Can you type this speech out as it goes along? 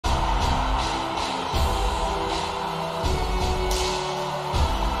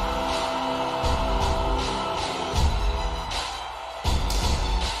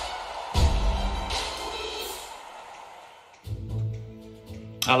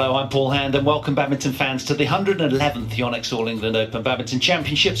Hello, I'm Paul Hand and welcome badminton fans to the 111th YONEX All England Open Badminton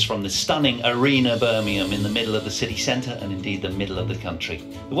Championships from the stunning Arena Birmingham in the middle of the city centre and indeed the middle of the country.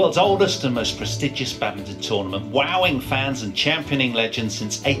 The world's oldest and most prestigious badminton tournament, wowing fans and championing legends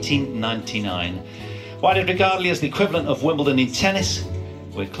since 1899. Widely regarded as the equivalent of Wimbledon in tennis,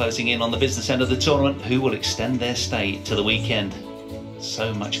 we're closing in on the business end of the tournament, who will extend their stay to the weekend.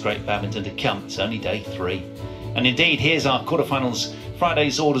 So much great badminton to come, it's only day 3. And indeed, here's our quarterfinals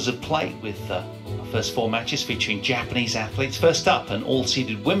Friday's orders of play with our first 4 matches featuring Japanese athletes. First up, an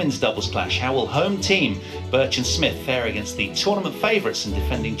all-seeded women's doubles clash. How will home team Birch and Smith fare against the tournament favourites and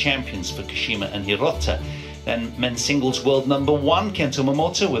defending champions Fukushima and Hirota? Then men's singles world #1 Kento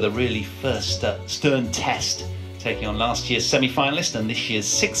Momota with a really first stern test, taking on last year's semi-finalist and this year's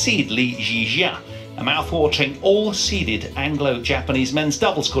 6th seed Li Jijia. A mouth-watering all-seeded Anglo-Japanese men's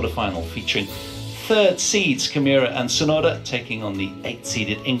doubles quarterfinal featuring 3rd seeds Kimura and Sonoda taking on the 8th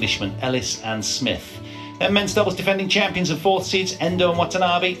seeded Englishmen Ellis and Smith. Then men's doubles defending champions and 4th seeds Endo and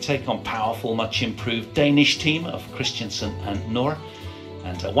Watanabe take on powerful, much improved Danish team of Christiansen and Nora.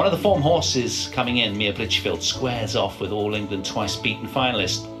 And one of the form horses coming in, Mia Blitchfield, squares off with All England twice beaten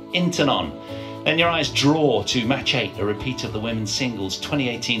finalist Intanon. Then your eyes draw to match 8, a repeat of the women's singles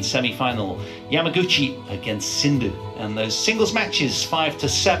 2018 semi-final, Yamaguchi against Sindhu. And those singles matches 5 to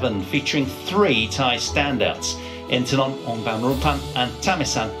 7 featuring 3 Thai standouts, Intanon, Ongban and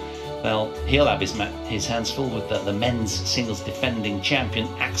Tamisan. Well, he'll have his hands full with the men's singles defending champion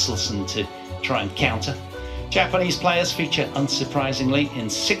Axelsen to try and counter. Japanese players feature unsurprisingly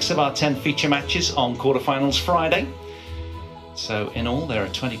in 6 of our 10 feature matches on quarterfinals Friday. So in all, there are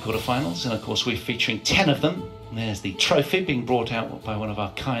 20 quarterfinals, and of course we're featuring 10 of them. There's the trophy being brought out by one of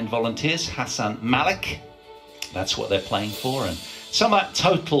our kind volunteers, Hassan Malik. That's what they're playing for, and some of that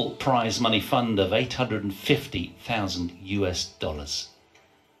total prize money fund of $850,000 US.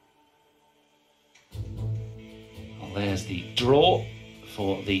 Well, there's the draw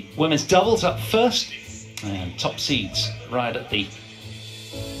for the women's doubles up first, and top seeds right at the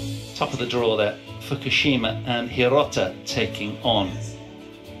top of the draw there. Fukushima and Hirota taking on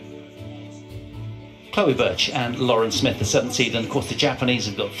Chloe Birch and Lauren Smith, the 7th seed. And of course the Japanese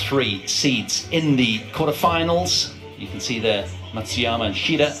have got 3 seeds in the quarterfinals. You can see there Matsuyama and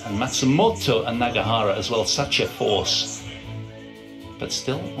Shida and Matsumoto and Nagahara as well. Such a force. But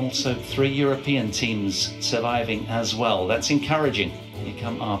still also 3 European teams surviving as well. That's encouraging. Here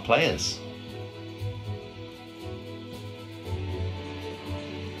come our players.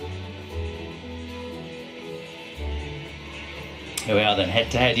 Here we are then,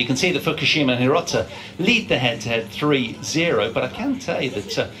 head-to-head. You can see that Fukushima and Hirota lead the head-to-head 3-0, but I can tell you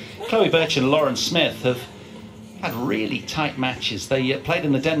that Chloe Birch and Lauren Smith have had really tight matches. They played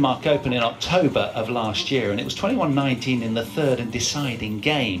in the Denmark Open in October of last year, and it was 21-19 in the 3rd and deciding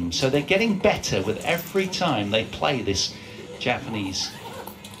game. So they're getting better with every time they play this Japanese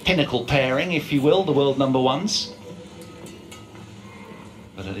pinnacle pairing, if you will, the world #1s.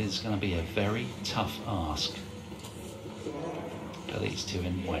 But it is going to be a very tough ask for these 2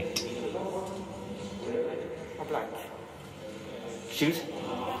 in white. Black. Shoot.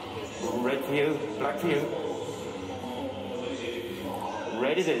 Red for you, black for you.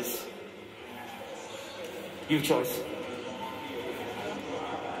 Red it is. You choice.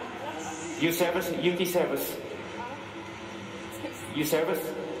 You service, Yuki service. You service.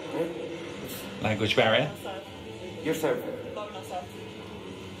 Language barrier. Your serve.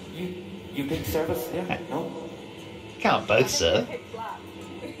 You pick service, yeah? No? Can't both, sir.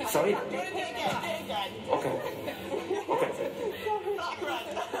 Sorry? Okay. Okay.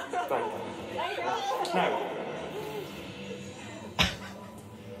 Right. Now.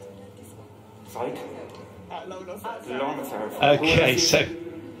 Side. Long serve. Okay, so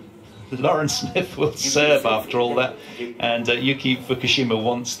Lauren Smith will serve after all that, and Yuki Fukushima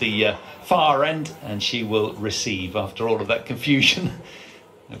wants the far end, and she will receive after all of that confusion.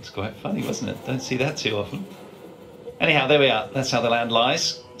 That was quite funny, wasn't it? Don't see that too often. Anyhow, there we are. That's how the land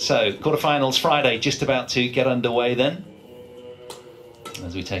lies. So, quarterfinals Friday, just about to get underway then,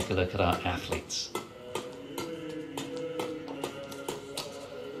 as we take a look at our athletes.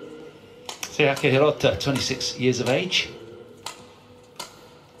 Sayaka Hirota, 26 years of age,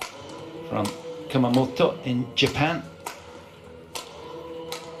 from Kumamoto in Japan.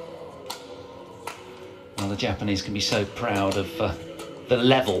 Well, the Japanese can be so proud of the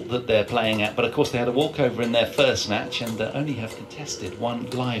level that they're playing at, but of course they had a walkover in their first match and only have contested 1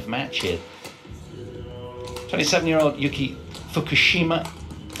 live match here. 27-year-old Yuki Fukushima,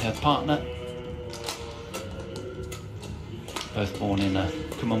 her partner, both born in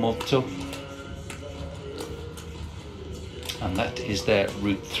Kumamoto. And that is their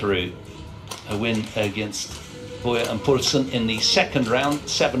route through. A win against Boyer and Poulsen in the second round,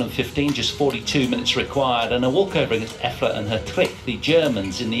 7-15, just 42 minutes required, and a walkover against Effler and Hertrick, the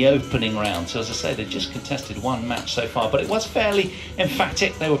Germans, in the opening round. So as I say, they've just contested one match so far, but it was fairly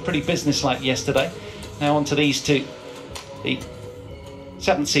emphatic. They were pretty businesslike yesterday. Now on to these two, the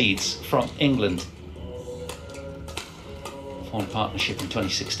 7th seeds from England. Formed partnership in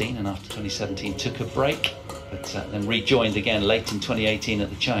 2016 and after 2017 took a break, but then rejoined again late in 2018 at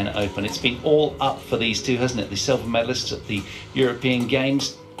the China Open. It's been all up for these two, hasn't it? The silver medalists at the European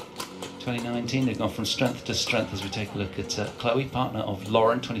Games 2019. They've gone from strength to strength as we take a look at Chloe, partner of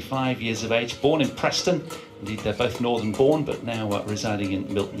Lauren, 25 years of age, born in Preston. Indeed, they're both northern born, but now residing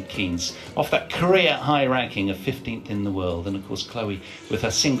in Milton Keynes. Off that career high ranking of 15th in the world. And of course, Chloe, with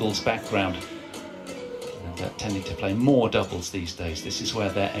her singles background, tending to play more doubles these days. This is where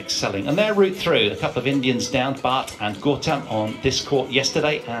they're excelling. And their route through, a couple of Indians down, Bhatt and Gautam, on this court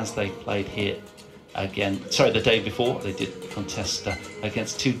yesterday as they played here again. Sorry, the day before they did contest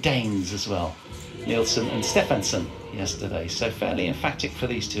against two Danes as well, Nielsen and Stefansson, yesterday. So fairly emphatic for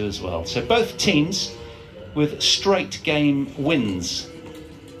these two as well. So both teams with straight game wins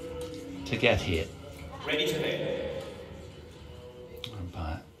to get here. Ready to play.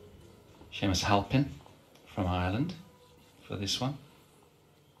 By Seamus Halpin from Ireland for this one.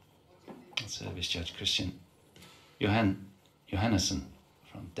 Service judge Christian Johannesson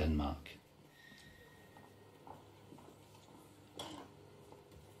from Denmark.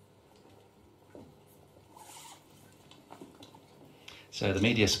 So the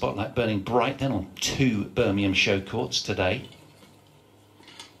media spotlight burning bright then on two Birmingham show courts today.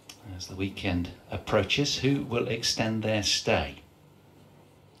 As the weekend approaches, who will extend their stay?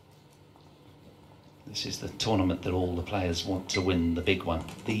 This is the tournament that all the players want to win, the big one,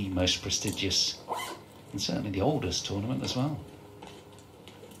 the most prestigious and certainly the oldest tournament as well.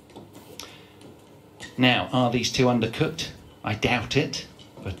 Now, are these two undercooked? I doubt it,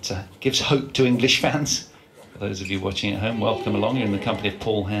 but gives hope to English fans. For those of you watching at home, welcome along. You're in the company of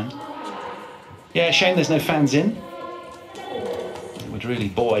Paul Hand. Yeah, shame there's no fans in. It would really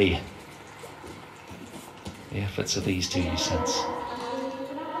buoy the efforts of these two, you sense.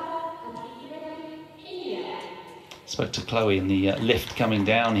 Spoke to Chloe in the lift coming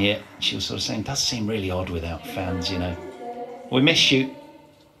down here. She was sort of saying, it does seem really odd without fans, you know. We miss you.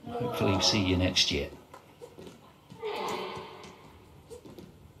 Hopefully we'll see you next year.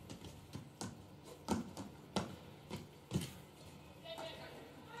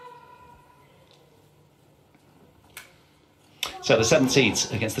 So the 7 seeds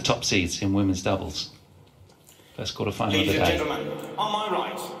against the top seeds in women's doubles. First quarter-final of the day. Ladies and gentlemen, on my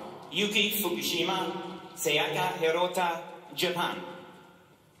right, Yuki Fukushima, Sayaka Hirota, Japan.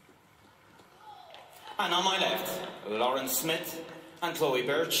 And on my left, Lauren Smith and Chloe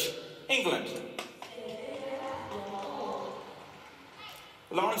Birch, England.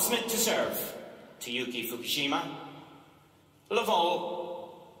 Lauren Smith to serve to Yuki Fukushima. Lavol,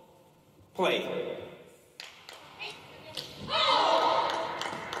 play.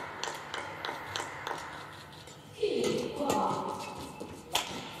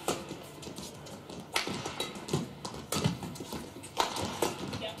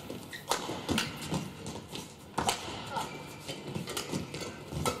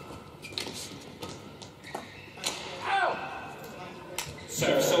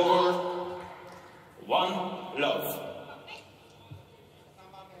 Service over. 1 love.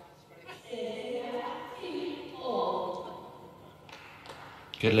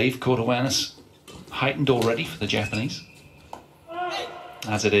 Good leave, court awareness heightened already for the Japanese,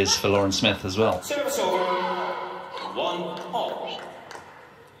 as it is for Lauren Smith as well. Service over. 1 all.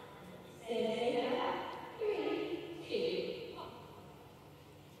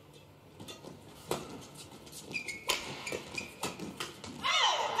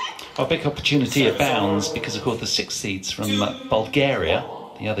 A big opportunity abounds because, of course, the 6 seeds from Bulgaria,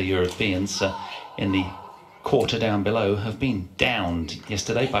 the other Europeans in the quarter down below, have been downed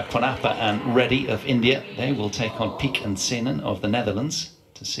yesterday by Ponappa and Reddy of India. They will take on Peek and Sinan of the Netherlands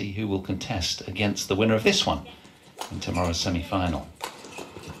to see who will contest against the winner of this one in tomorrow's semi-final.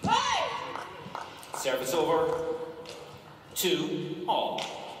 Service over. 2 all.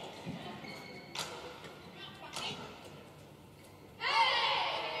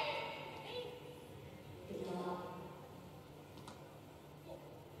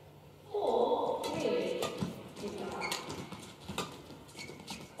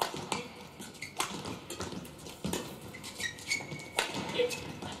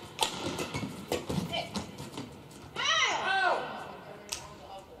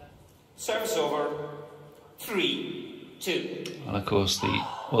 Service over. 3 2. And of course, the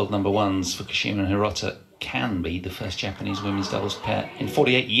world number ones, Fukushima and Hirota, can be the first Japanese women's doubles pair in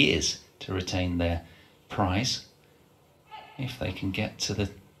 48 years to retain their prize, if they can get to the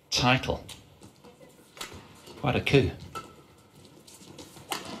title. Quite a coup.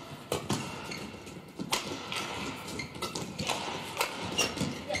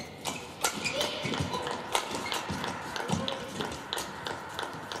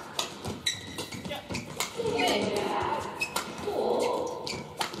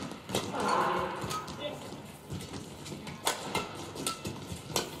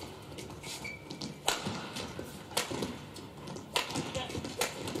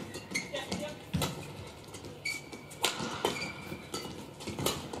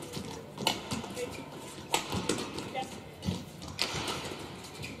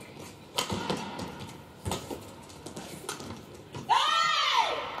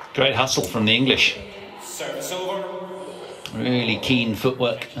 Great hustle from the English. Service over. Really keen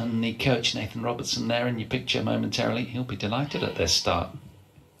footwork, and the coach Nathan Robertson there in your picture momentarily. He'll be delighted at their start.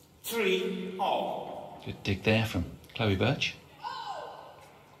 3-all. Good dig there from Chloe Birch.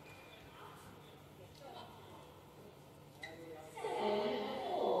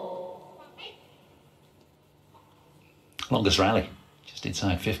 Longest rally, just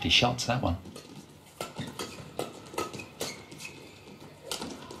inside 50 shots, that one.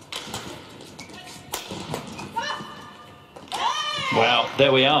 Wow,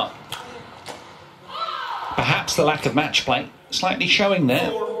 there we are. Perhaps the lack of match play slightly showing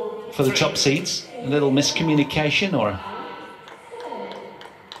there for the top seeds. A little miscommunication or a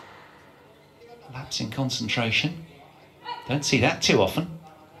lapse in concentration. Don't see that too often.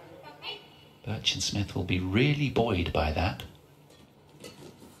 Birch and Smith will be really buoyed by that.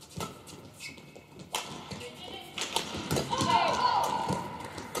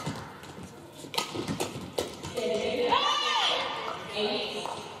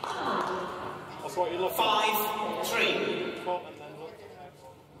 That's what you look 5-3.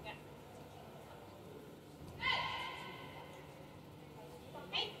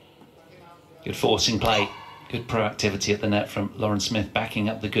 Good forcing play, good proactivity at the net from Lauren Smith, backing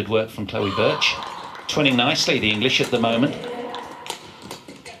up the good work from Chloe Birch. Twinning nicely, the English at the moment.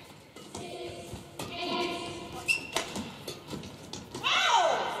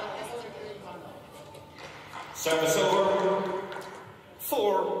 Service over.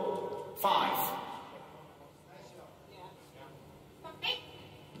 4-5.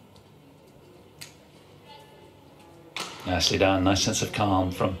 Nicely done, nice sense of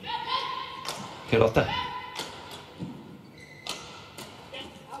calm from Hirota.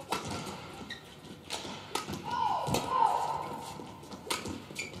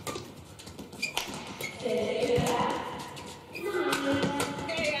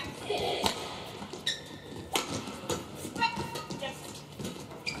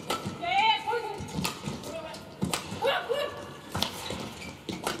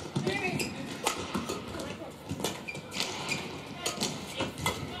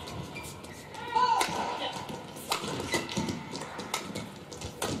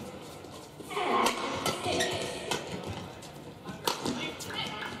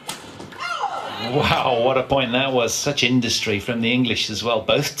 Wow, what a point that was. Such industry from the English as well.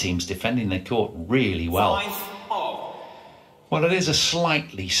 Both teams defending their court really well. 5-all. Well, it is a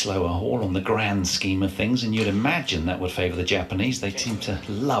slightly slower haul on the grand scheme of things, and you'd imagine that would favour the Japanese. They seem to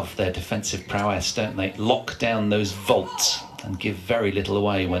love their defensive prowess, don't they? Lock down those vaults and give very little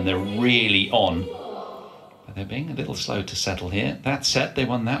away when they're really on. But they're being a little slow to settle here. That set, they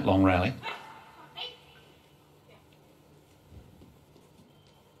won that long rally.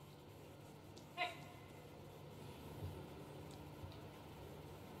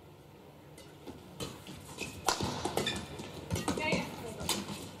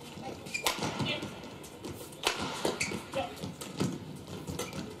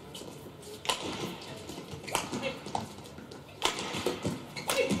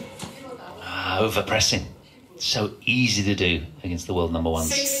 Over-pressing. So easy to do against the world number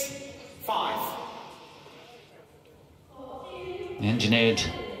ones. 6-5. Engineered.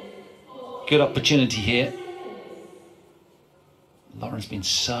 Good opportunity here. Lauren's been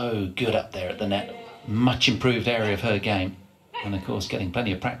so good up there at the net. Much improved area of her game. And of course getting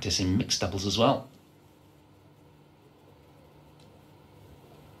plenty of practice in mixed doubles as well.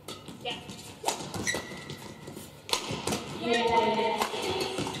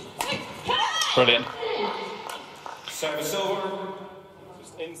 Brilliant. Service over.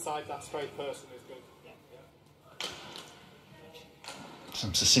 Just inside that straight person is good.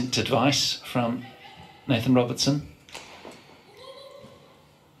 Some succinct advice from Nathan Robertson.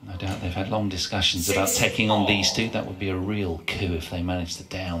 No doubt they're they've had long discussions about taking on these two. That would be a real coup if they managed to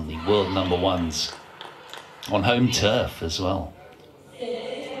down the world #1s on home turf as well.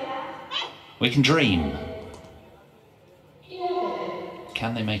 We can dream.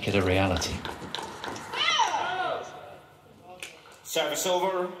 Can they make it a reality? Service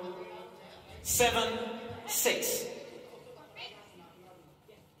over. 7-6.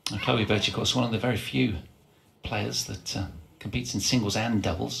 Chloe Birch, of course, one of the very few players that competes in singles and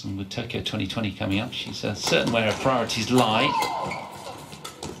doubles, and with Tokyo 2020 coming up, she's certain where her priorities lie.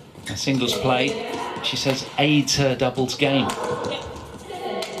 Her singles play, she says, aids her doubles game.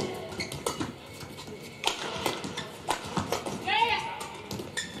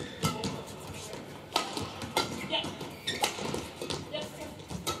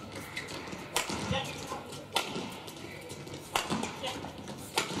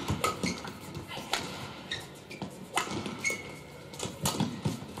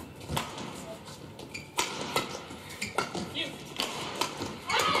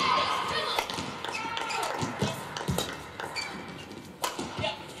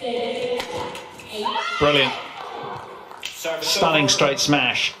 Brilliant. Stunning straight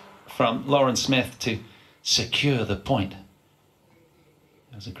smash from Lauren Smith to secure the point.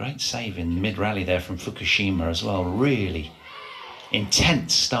 It was a great save in mid-rally there from Fukushima as well. Really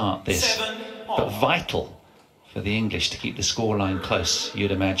intense start this, but vital for the English to keep the scoreline close,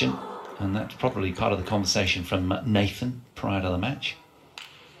 you'd imagine. And that's probably part of the conversation from Nathan prior to the match.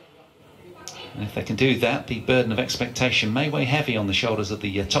 And if they can do that, the burden of expectation may weigh heavy on the shoulders of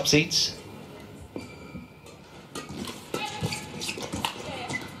the top seeds.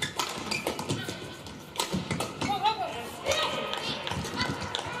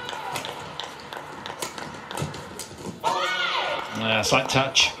 Slight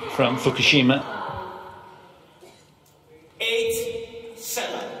touch from Fukushima.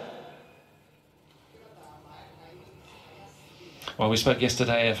 8-7. Well, we spoke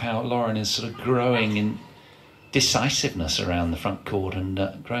yesterday of how Lauren is sort of growing in decisiveness around the front court and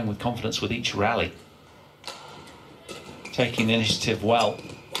growing with confidence with each rally. Taking the initiative well,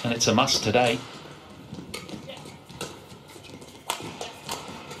 and it's a must today.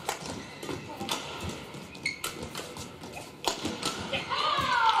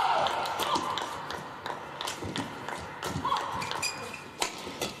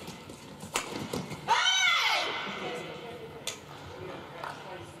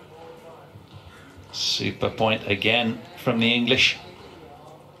 Super point again from the English.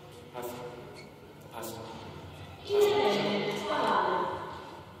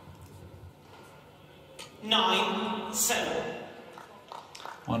 Nine, 7.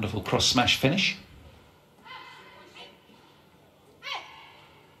 Wonderful cross smash finish.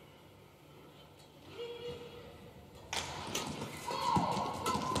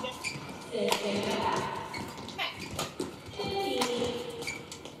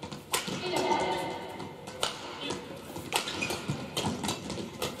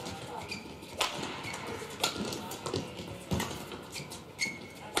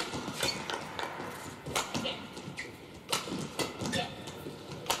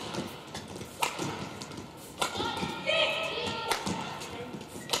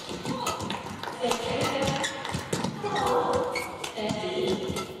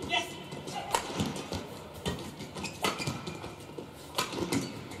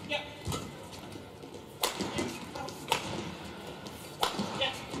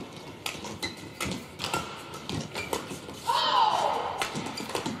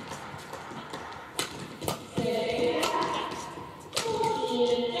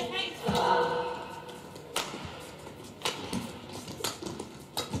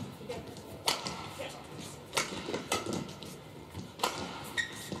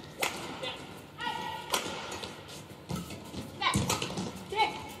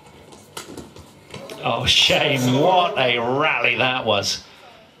 Oh, shame. What a rally that was.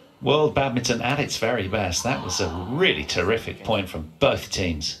 World badminton at its very best. That was a really terrific point from both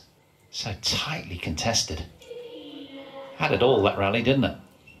teams. So tightly contested. Had it all, that rally, didn't it?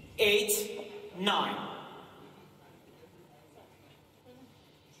 8-9.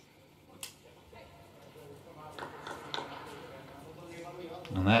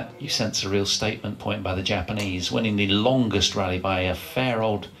 And that, you sense a real statement point by the Japanese, winning the longest rally by a fair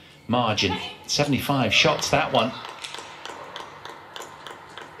old margin. 75 shots, that one.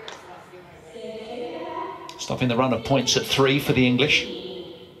 Stopping the run of points at 3 for the English.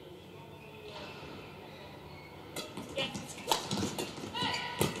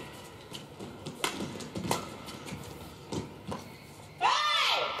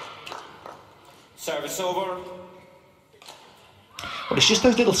 Service over. Well, it's just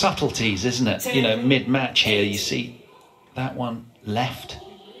those little subtleties, isn't it? You know, mid-match here, you see that one left.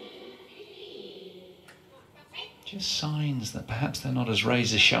 Just signs that perhaps they're not as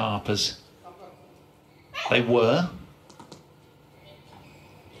razor sharp as they were.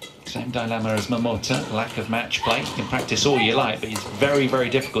 Same dilemma as Momota, lack of match play. You can practice all you like, but it's very, very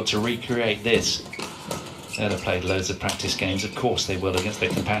difficult to recreate this. They'll have played loads of practice games, of course they will, against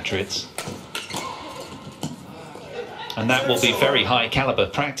their compatriots. And that will be very high caliber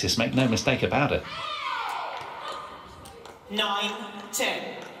practice, make no mistake about it.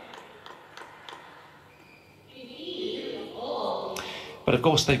 9-10. But of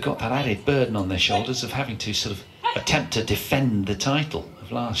course they've got that added burden on their shoulders of having to sort of attempt to defend the title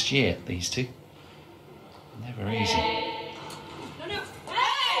of last year, these two. Never easy.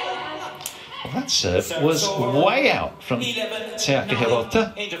 Well, that serve was way out from Sayaka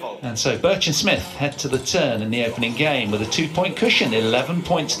Hirota. And so Birch and Smith head to the turn in the opening game with a 2-point cushion, 11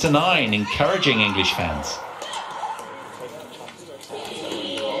 points to 9, encouraging English fans.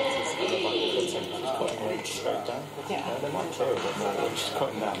 Just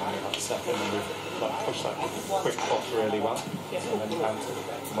cutting down and like second and we've like pushed that quick off really well and then counted.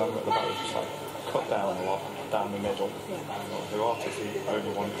 The moment at the back was just like cut down a lot down the middle. Hirota is the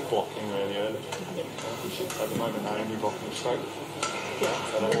only one blocking really early. At the moment they're only blocking straight.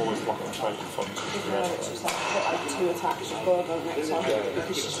 So they're always blocking straight in front. It's just like two attacks before going next time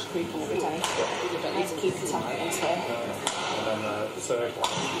because she's just creeping every time. You don't need to keep attacking and stay. And then the third one,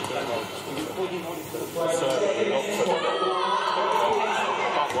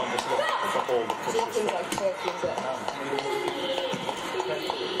 that one just got all the pushes. Like turkey, is it?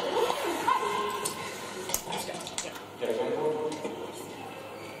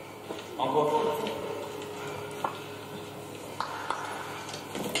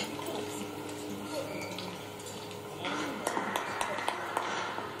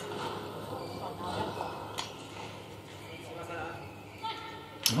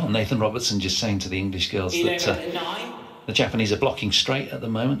 Well, Nathan Robertson just saying to the English girls that the Japanese are blocking straight at the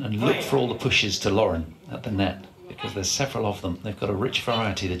moment, and look for all the pushes to Lauren at the net, because there's several of them. They've got a rich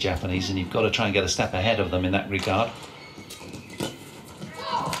variety, the Japanese, and you've got to try and get a step ahead of them in that regard.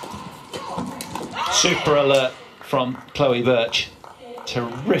 Super alert from Chloe Birch.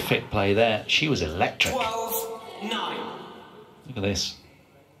 Terrific play there. She was electric. 12-9. Look at this.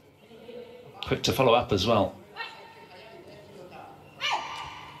 Quick to follow up as well.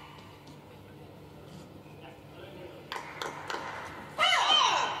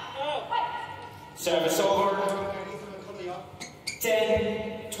 Service over.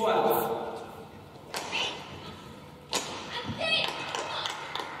 10-12.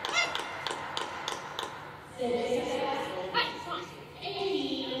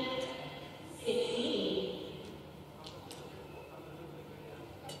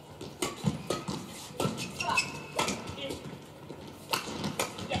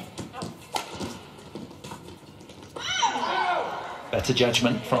 Better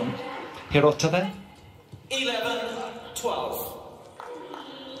judgment from Hirota then. 11-12.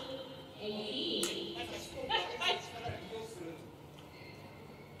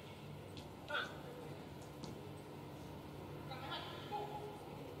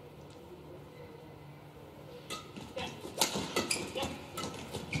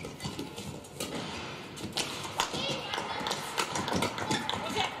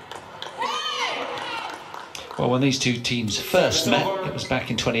 Well, when these two teams first met, it was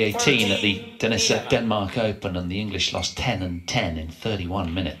back in 2018 at the Denmark Open, and the English lost 10-10 in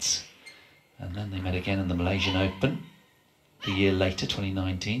 31 minutes. And then they met again in the Malaysian Open the year later,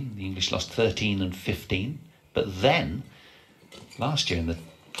 2019. The English lost 13-15. But then, last year in the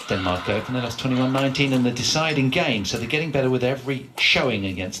Denmark Open, they lost 21-19 in the deciding game. So they're getting better with every showing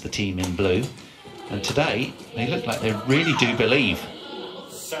against the team in blue. And today, they look like they really do believe.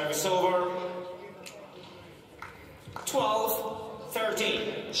 Service over.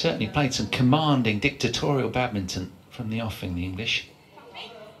 12-13. Certainly played some commanding, dictatorial badminton from the offing, the English.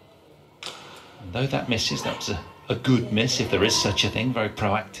 And though that misses, that was a good miss, if there is such a thing, very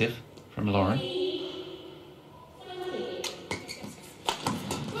proactive from Lauren.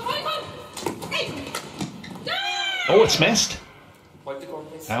 Oh, it's missed.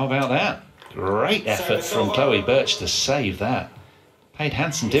 How about that? Great effort from Chloe Birch to save that. Paid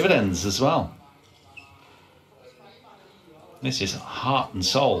handsome dividends as well. This is heart and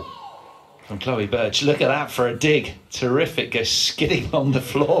soul from Chloe Birch. Look at that for a dig. Terrific. Goes skidding on the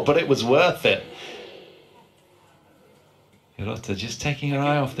floor, but it was worth it. Hirota just taking her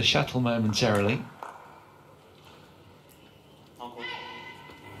eye off the shuttle momentarily.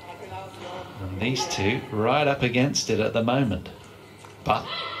 And these two right up against it at the moment. But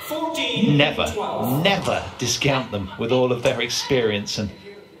 14, never, 12. never discount them with all of their experience and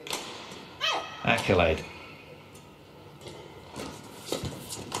accolade.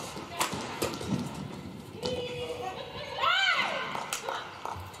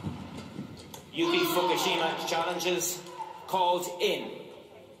 Yuki Fukushima challenges called in.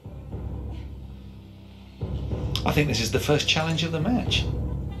 I think this is the first challenge of the match.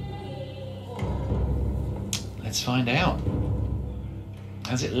 Let's find out.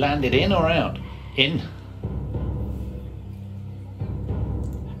 Has it landed in or out? In.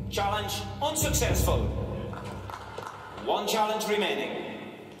 Challenge unsuccessful. One challenge remaining.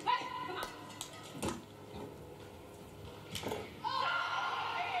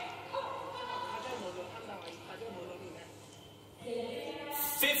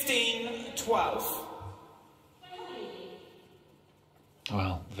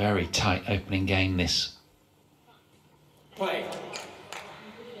 Well, very tight opening game this. Play.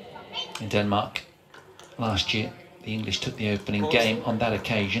 In Denmark last year, the English took the opening game on that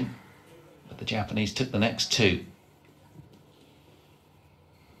occasion, but the Japanese took the next two.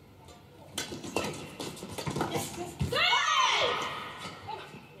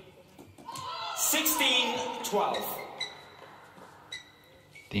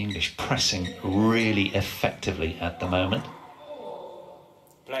 The English pressing really effectively at the moment.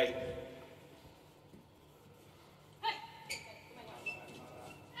 Play.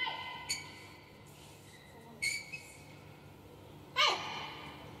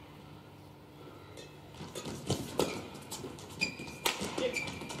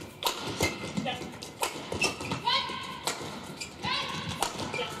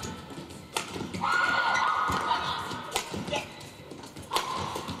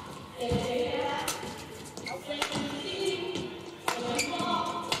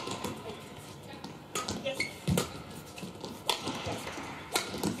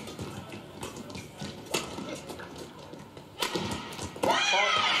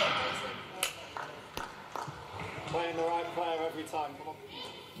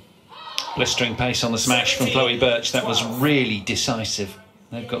 Blistering pace on the smash from Chloe Birch. That was really decisive.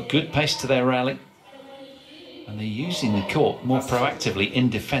 They've got good pace to their rally. And they're using the court more proactively in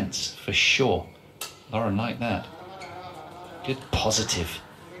defence, for sure. Lauren liked that. Good positive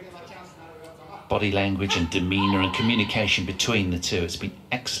body language and demeanour and communication between the two. It's been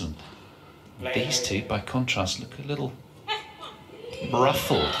excellent. These two, by contrast, look a little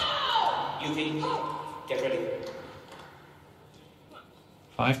ruffled. Yuki, get ready.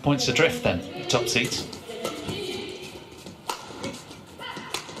 5 points adrift then, top seeds.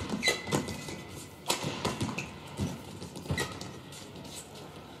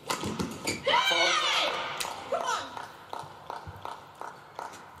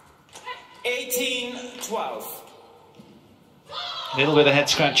 A little bit of head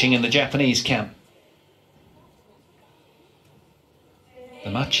scratching in the Japanese camp. The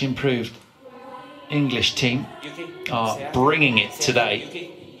much improved English team are bringing it today.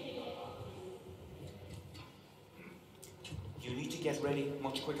 You need to get ready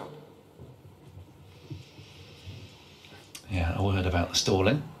much quicker. Yeah, a word about the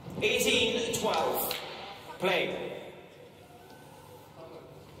stalling. 18-12. Play.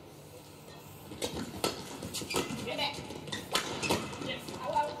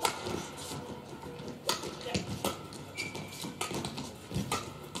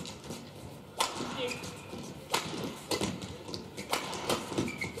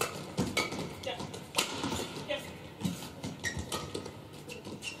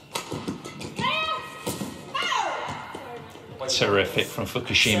 Terrific from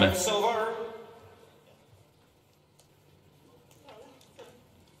Fukushima.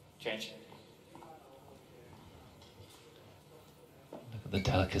 Change. Look at the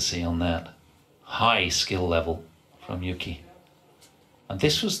delicacy on that. High skill level from Yuki. And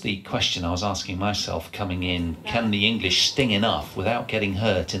this was the question I was asking myself coming in. Can the English sting enough without getting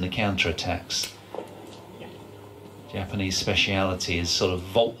hurt in the counter-attacks? Japanese speciality is sort of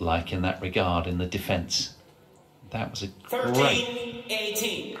vault-like in that regard in the defence. That was a great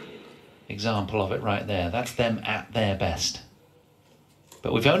 13-18. example of it right there. That's them at their best.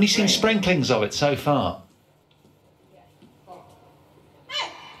 But we've only seen sprinklings of it so far.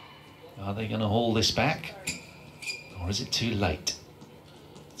 Are they going to haul this back? Or is it too late?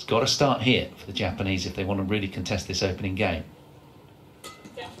 It's got to start here for the Japanese if they want to really contest this opening game.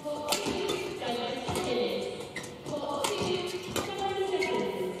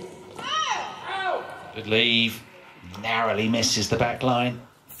 Good leave. Narrowly misses the back line.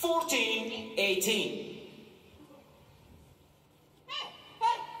 14-18.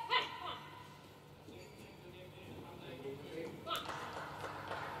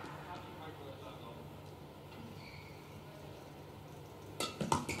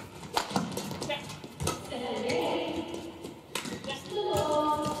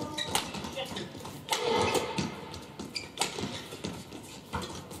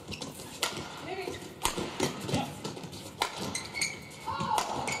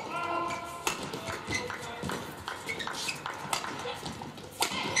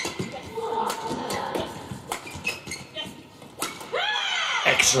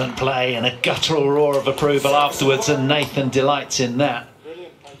 Excellent play and a guttural roar of approval afterwards, and Nathan delights in that.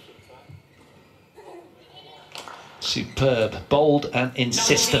 Superb, bold and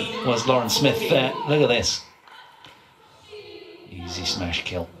insistent was Lauren Smith there. Look at this. Easy smash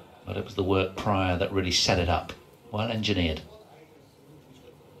kill, but it was the work prior that really set it up. Well engineered.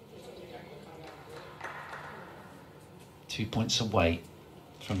 2 points away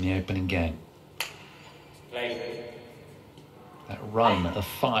from the opening game. That run of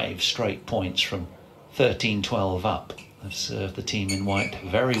 5 straight points from 13-12 up have served the team in white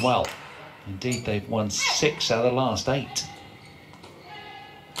very well. Indeed, they've won 6 out of the last 8.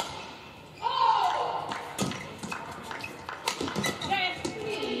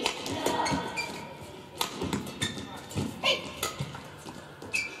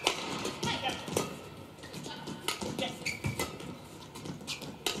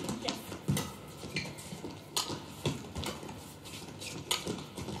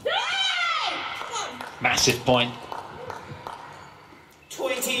 Massive point.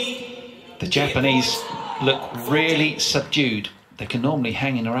 20. The Japanese look really subdued. They can normally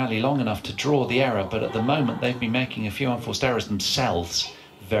hang in a rally long enough to draw the error, but at the moment they've been making a few unforced errors themselves.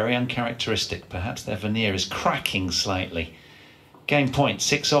 Very uncharacteristic. Perhaps their veneer is cracking slightly. Game point,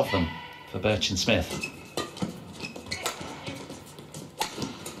 6 of them for Birch and Smith.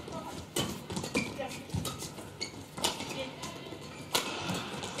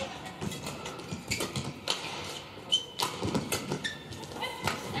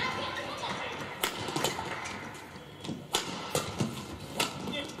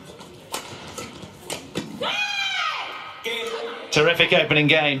 Terrific opening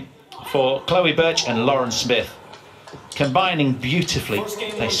game for Chloe Birch and Lauren Smith. Combining beautifully,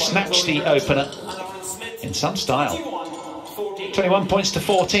 they snatched the opener in some style. 21 points to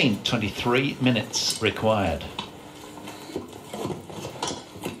 14, 23 minutes required.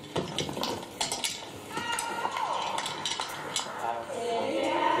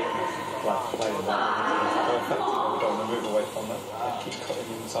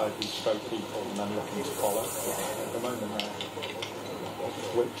 People and then looking to follow. At the moment,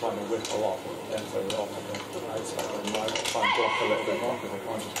 we're trying to whip a lot, and so I expect them to try and block a little bit more because they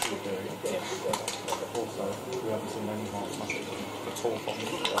can't just keep doing it. Also, we haven't seen any marks at all from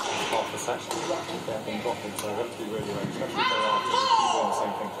half the set. They've been blocking, so we have to be really, really especially if they are doing the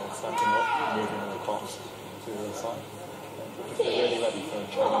same thing, so stepping up, moving across to the other side. If they're really ready for a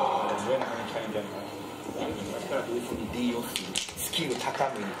challenge, then win and can get there. 利用スキル高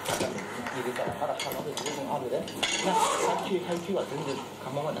めに入れたらまだ可能で十分あるで、3球配球は全然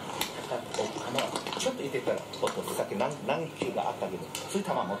構わない、構わない、ちょっと入れたら落とす、さっき何球があったけどそういう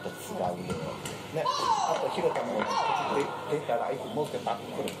球はもっと使うよね。あと広田も出たら相手もう一回バッ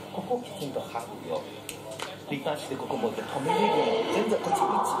ク来る、ここをきちんと吐くよ、理解してここもう一回止めれるよ、全然こっちも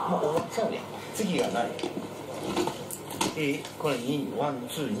う終わっちゃうね、次がない。これにワン、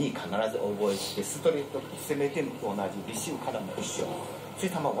ツーに必ず覚えて、ストレート攻めても同じ、レシーブからも一緒、そういう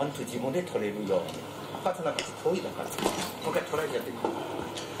球ワン、ツー自分で取れるよ、赤つながり遠いだから、もう一回取られちゃってくる。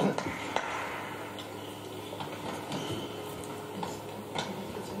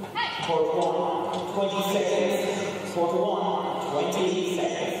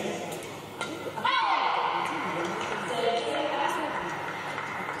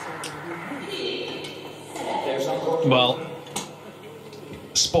Well,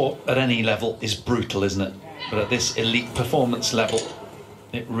 sport at any level is brutal, isn't it? But at this elite performance level,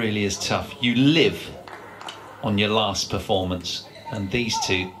 it really is tough. You live on your last performance, and these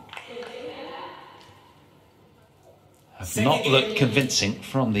two have not looked convincing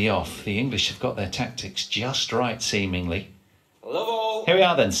from the off. The English have got their tactics just right, seemingly. Here we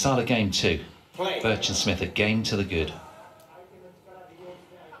are then, start of game 2. Birch and Smith, a game to the good.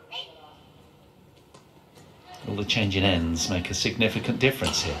 All the changing ends make a significant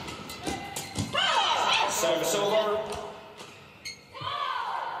difference here. Service over.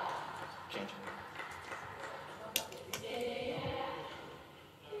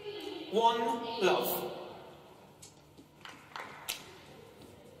 One love.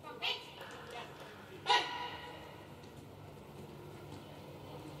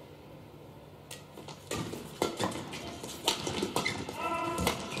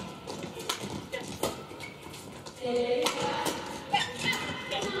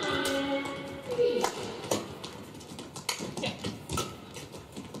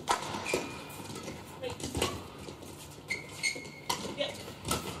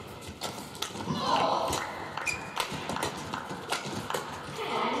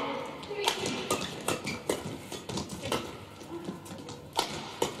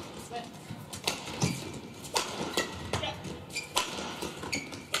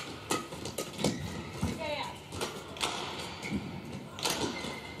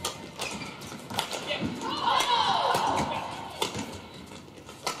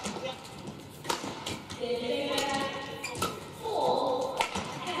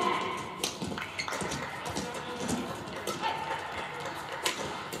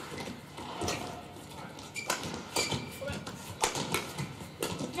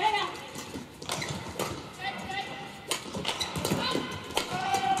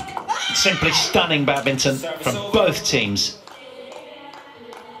 Simply stunning badminton from both teams.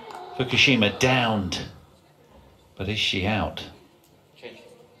 Fukushima downed. But is she out?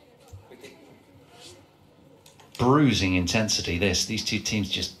 Bruising intensity, this. These two teams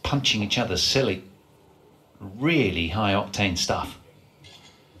just punching each other silly. Really high octane stuff.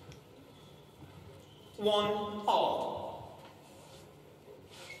 1-all.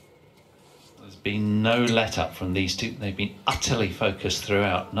 There's been no let up from these two. They've been utterly focused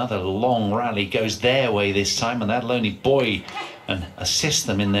throughout. Another long rally goes their way this time, and that'll only buoy and assist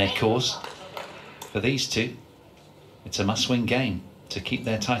them in their course. For these two, it's a must-win game to keep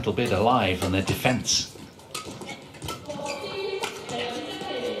their title bid alive and their defence.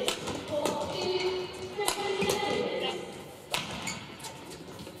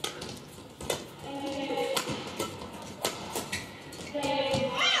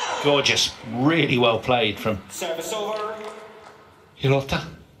 Gorgeous, really well played from Service over. Hirota.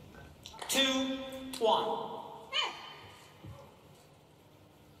 2-1.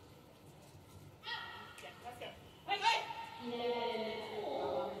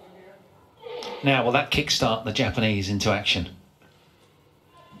 Now, will that kickstart the Japanese into action?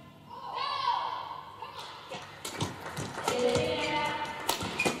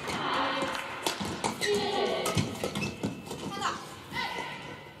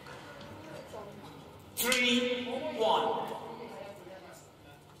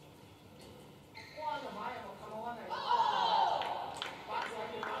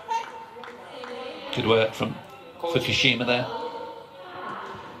 Good work from Fukushima there.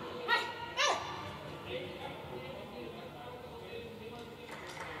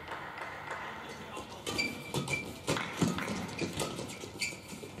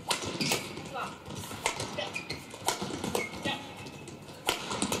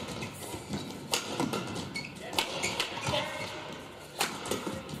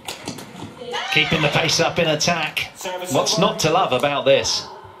 Keeping the pace up in attack. What's not to love about this?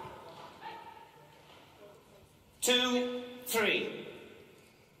 2-3.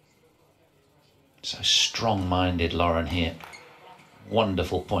 So strong-minded, Lauren here.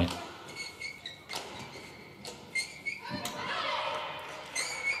 Wonderful point.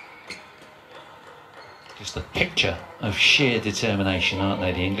 Just the picture of sheer determination, aren't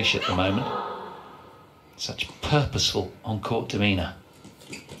they, the English at the moment? Such purposeful on-court demeanour.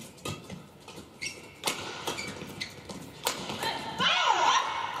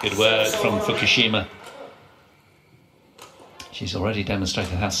 Good work from Fukushima. She's already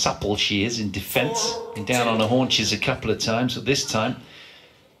demonstrated how supple she is in defence. Been down on her haunches a couple of times, but this time,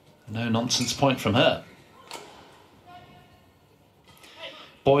 no nonsense point from her.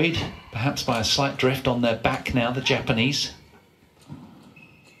 Buoyed, perhaps by a slight drift on their back now, the Japanese.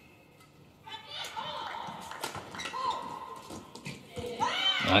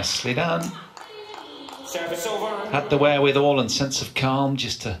 Nicely done. Service over. Had the wherewithal and sense of calm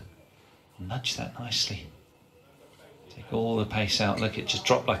just to nudge that nicely. Take all the pace out. Look, it just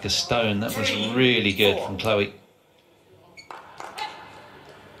dropped like a stone. That was really good from Chloe.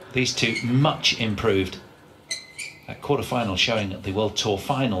 These two much improved. That quarterfinal showing at the World Tour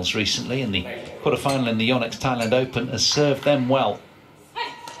finals recently, and the quarterfinal in the YONEX Thailand Open has served them well.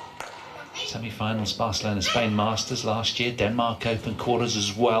 Semi-finals, Barcelona Spain Masters last year, Denmark Open quarters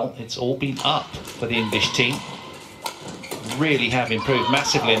as well. It's all been up for the English team. Really have improved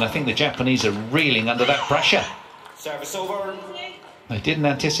massively, and I think the Japanese are reeling under that pressure. Service over. They didn't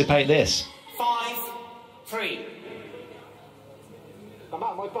anticipate this. 5-3.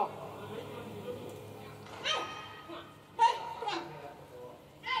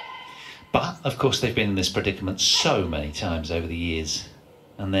 But, of course, they've been in this predicament so many times over the years.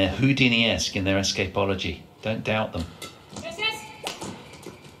 And they're Houdini-esque in their escapology. Don't doubt them. Yes, yes.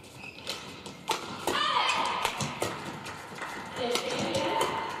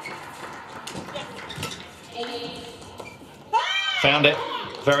 Found it.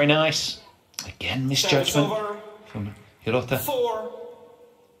 Very nice. Again, misjudgment from Hirota.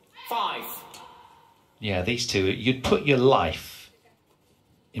 4-5. Yeah, these two, you'd put your life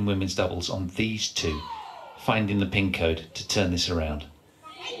in women's doubles on these two, finding the pin code to turn this around.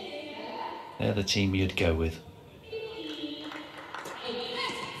 They're the team you'd go with.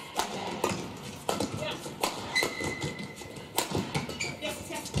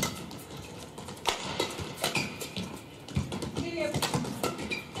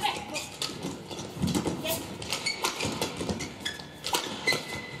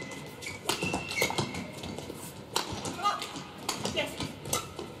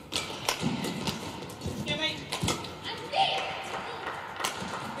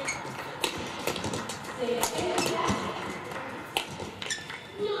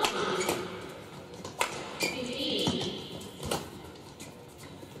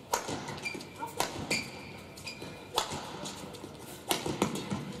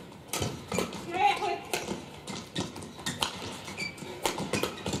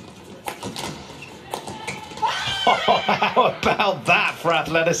 How about that for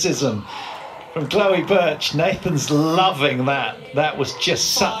athleticism from Chloe Birch? Nathan's loving that. That was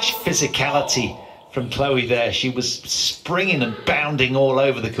just such physicality from Chloe there. She was springing and bounding all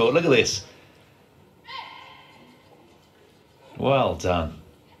over the court. Look at this. Well done.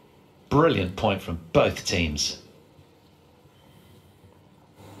 Brilliant point from both teams.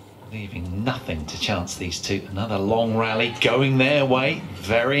 Leaving nothing to chance these two. Another long rally going their way.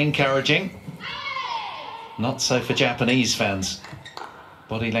 Very encouraging. Not so for Japanese fans.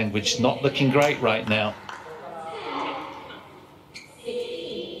 Body language not looking great right now.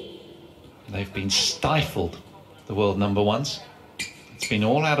 They've been stifled, the world number ones. It's been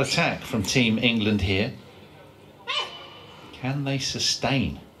all-out attack from Team England here. Can they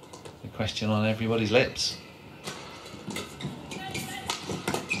sustain? The question on everybody's lips.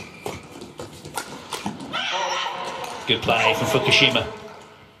 Good play from Fukushima.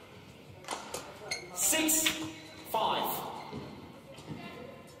 6-5.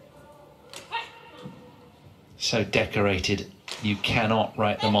 So decorated, you cannot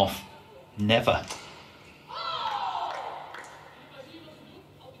write them off. Never.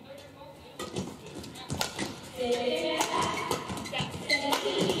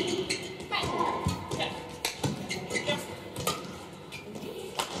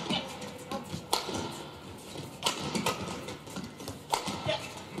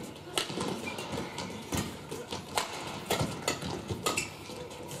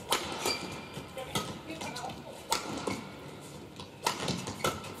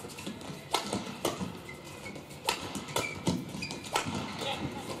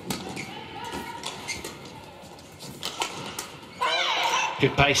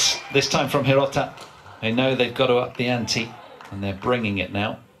 Good pace, this time from Hirota. They know they've got to up the ante, and they're bringing it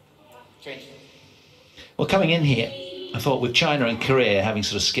now. Change. Well, coming in here, I thought with China and Korea having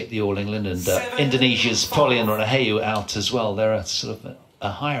sort of skipped the All England and Indonesia's Polian Rahayu out as well, there are sort of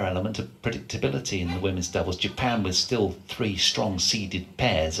a higher element of predictability in the women's doubles. Japan, with still 3 strong seeded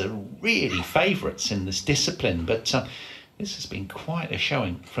pairs, are really favourites in this discipline, but this has been quite a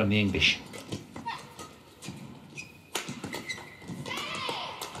showing from the English.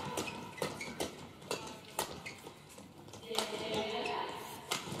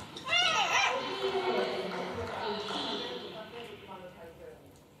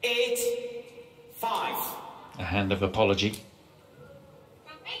 A hand of apology.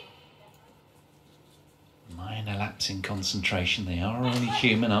 Minor lapse in concentration. They are only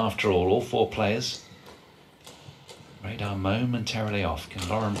human after all 4 players. Radar momentarily off. Can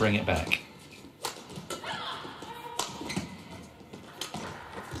Lauren bring it back?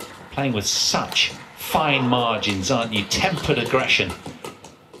 Playing with such fine margins, aren't you? Tempered aggression.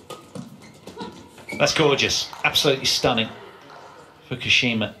 That's gorgeous. Absolutely stunning.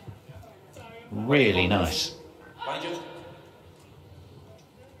 Fukushima. Really nice.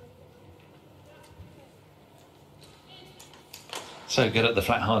 So good at the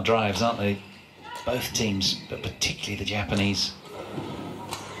flat hard drives, aren't they? Both teams, but particularly the Japanese.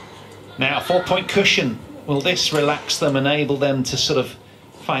 Now, 4-point cushion. Will this relax them, enable them to sort of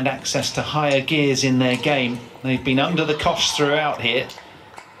find access to higher gears in their game? They've been under the cosh throughout here.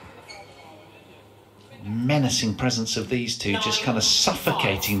 Menacing presence of these two, just kind of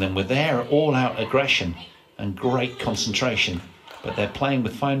suffocating them with their all-out aggression and great concentration. But they're playing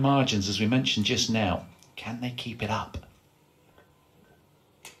with fine margins, as we mentioned just now. Can they keep it up?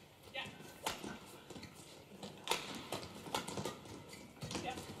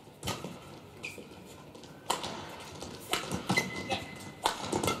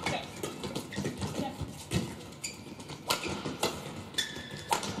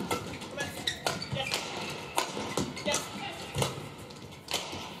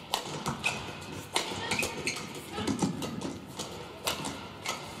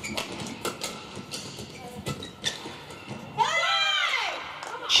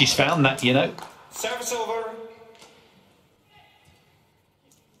 She's found that, you know. Service over.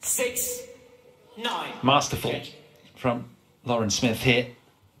 6-9. Masterful from Lauren Smith here.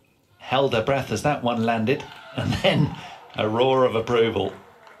 Held her breath as that one landed, and then a roar of approval.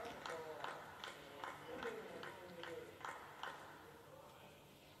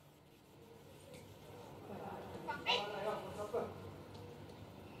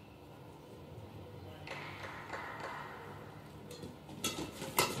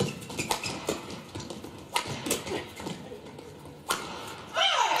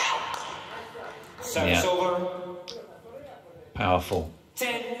 Service over. Powerful.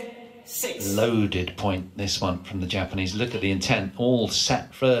 10-6. Loaded point, this one from the Japanese. Look at the intent, all set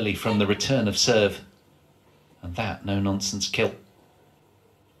early from the return of serve. And that no-nonsense kill.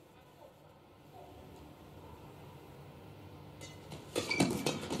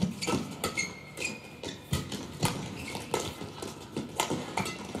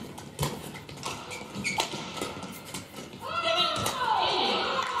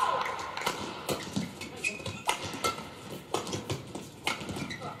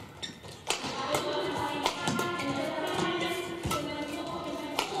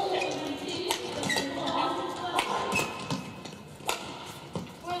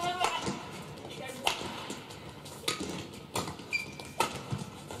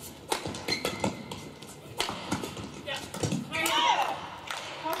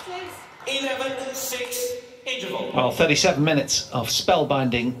 11-6 interval. Well, 37 minutes of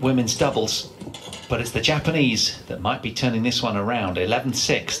spellbinding women's doubles, but it's the Japanese that might be turning this one around.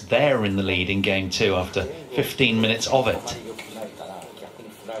 11-6, they're in the lead in game 2 after 15 minutes of it.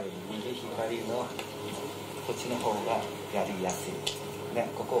 ね、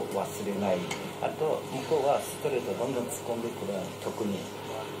ここ忘れない。あと向こうはストレートどんどん突っ込んでくる特に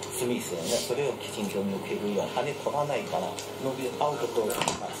スミスよね。それをきちんと抜けるように跳ね飛ばないから伸びアウトと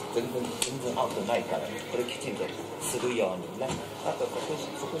全然アウトないからこれきちんとするようにね。あと福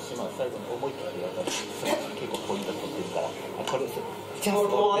島最後に思い切ってやったら結構ポイント取ってるからこれチャンス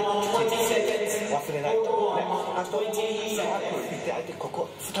をね忘れないとね。あとこ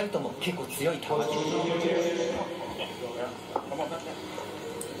こ2人とも結構強い球に。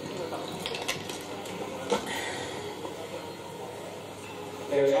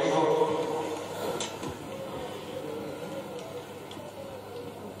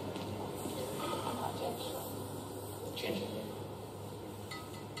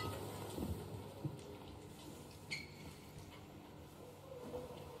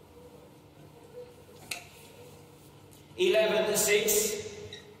11-6.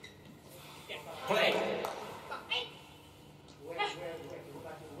 Play.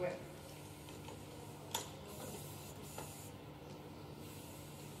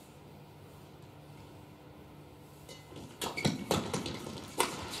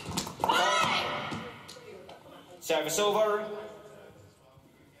 Service over.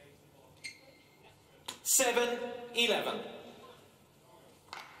 7-11.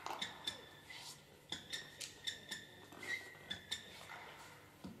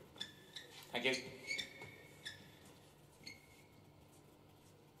 Thank you.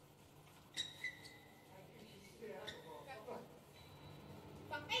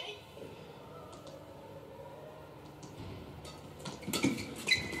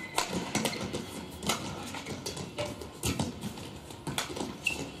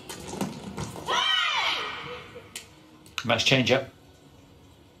 Match change up.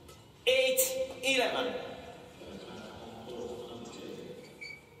 8-11.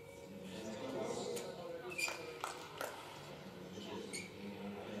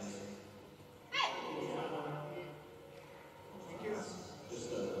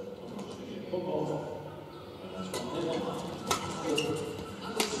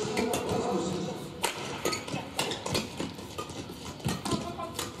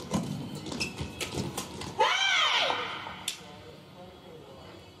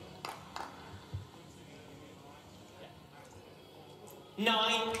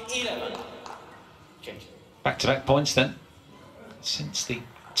 Back-to-back points then, since the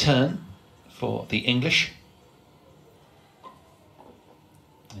turn for the English.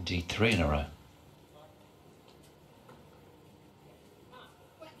 Indeed, 3 in a row.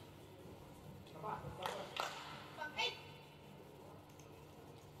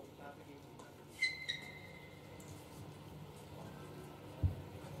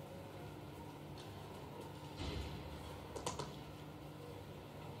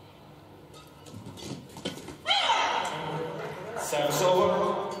 Service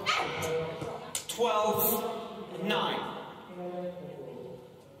over. 12-9.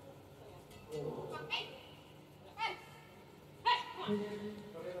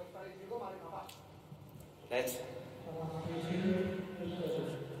 Let's.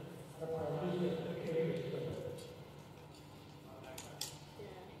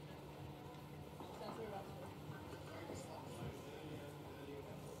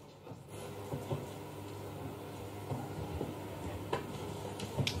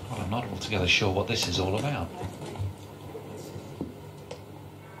 Well, I'm not altogether sure what this is all about.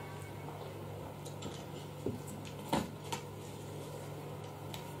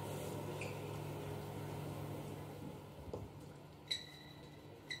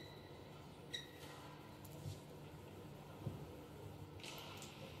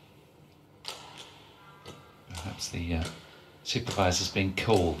 Perhaps the supervisor's been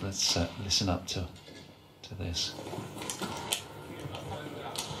called. Let's listen up to this.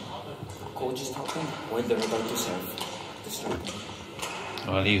 Coach is talking when they're about to serve.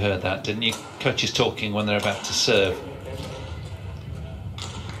 Well, you heard that, didn't you? Coach is talking when they're about to serve.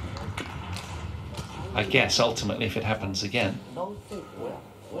 I guess ultimately, if it happens again, 12-9.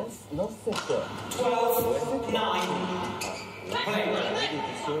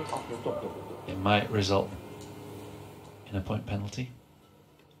 it might result in a point penalty.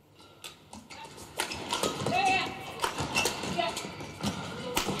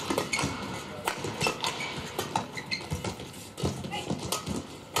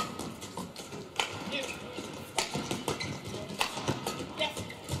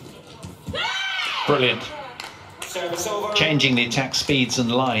 Brilliant. Service over. Changing the attack speeds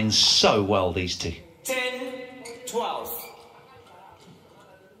and lines so well, these two. 10-12.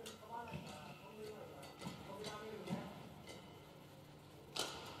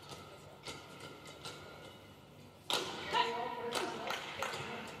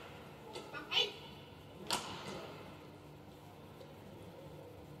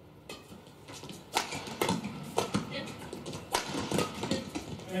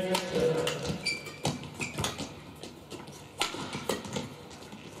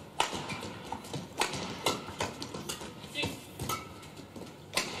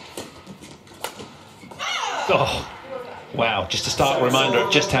 Oh, wow, just a stark reminder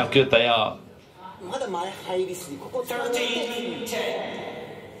of just how good they are. 13-10.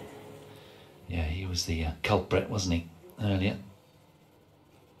 Yeah, he was the culprit, wasn't he, earlier?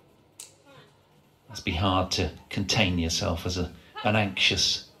 Must be hard to contain yourself as an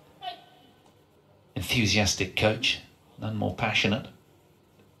anxious, enthusiastic coach. None more passionate.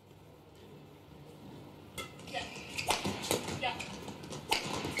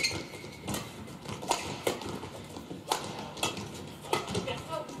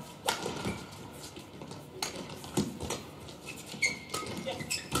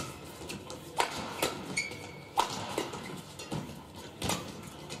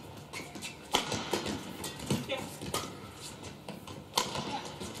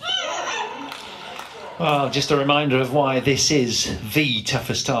 Well, just a reminder of why this is the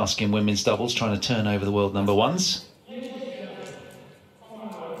toughest task in women's doubles, trying to turn over the world number ones.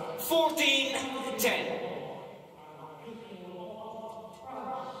 14-10.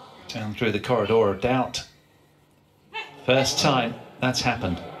 Down through the corridor of doubt. First time that's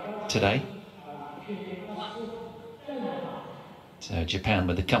happened today. So Japan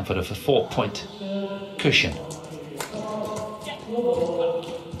with the comfort of a 4-point cushion.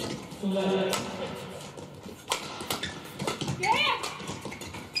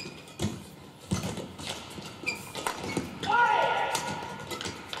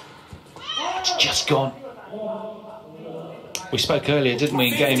 It's just gone. We spoke earlier, didn't we,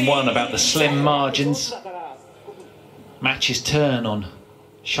 in game one about the slim margins. Matches turn on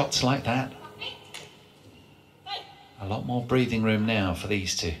shots like that. A lot more breathing room now for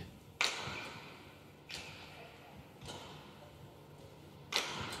these two.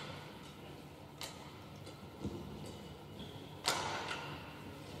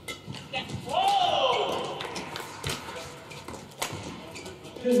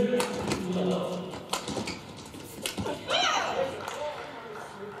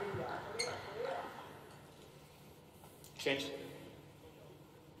 Change.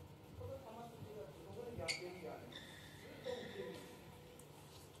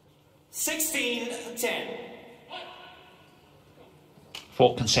 (16-10).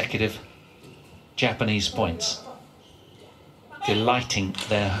 4 consecutive Japanese points, delighting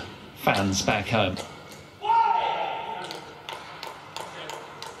their fans back home.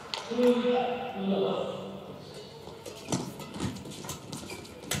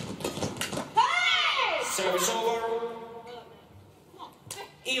 Service over.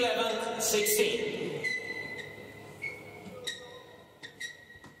 11-16.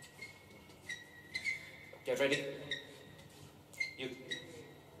 Get ready. You.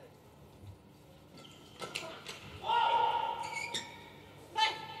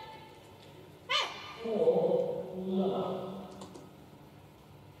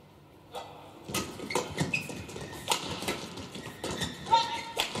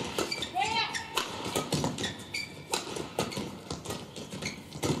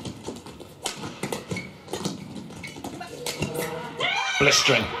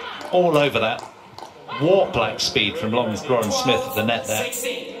 Blistering all over that. Warp black speed from Lawrence Smith at the net there.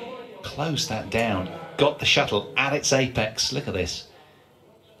 16. Closed that down. Got the shuttle at its apex. Look at this.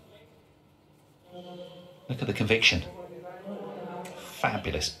 Look at the conviction.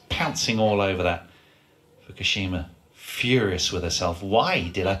 Fabulous. Pouncing all over that. Fukushima furious with herself. Why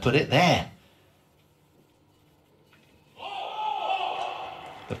did I put it there?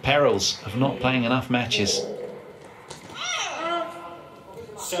 The perils of not playing enough matches.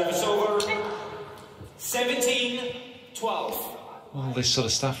 Service over. 17-12. All this sort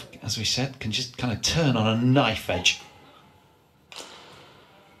of stuff, as we said, can just kind of turn on a knife edge.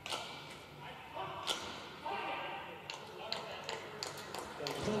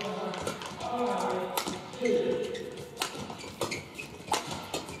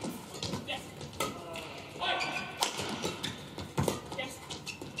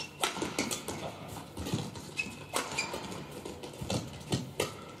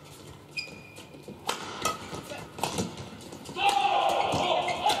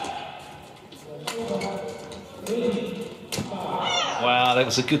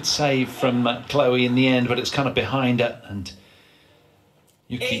 was a good save from Chloe in the end, but it's kind of behind her. And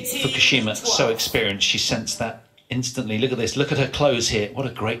Yuki Fukushima, so experienced, she sensed that instantly. Look at this, look at her close here. What a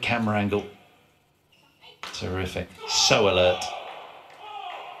great camera angle. Terrific, so alert.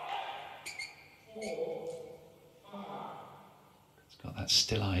 She's got that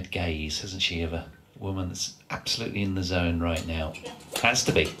still-eyed gaze, hasn't she, of a woman that's absolutely in the zone right now. Has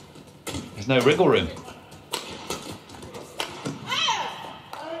to be. There's no wriggle room.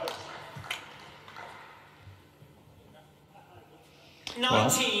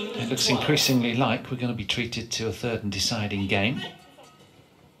 Well, it looks increasingly like we're going to be treated to a third and deciding game.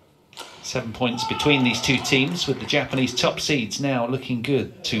 7 points between these two teams, with the Japanese top seeds now looking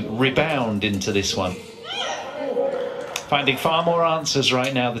good to rebound into this one. Finding far more answers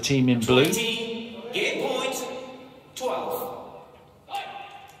right now, the team in blue. Game point 12.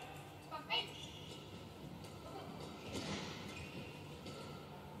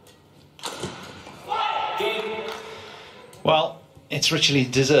 Well, it's richly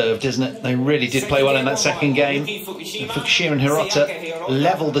deserved, isn't it? They really did play well in that second game. Fukushima and Hirota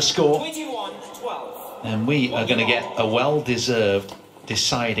levelled the score. And we are going to get a well-deserved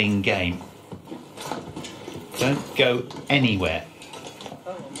deciding game. Don't go anywhere.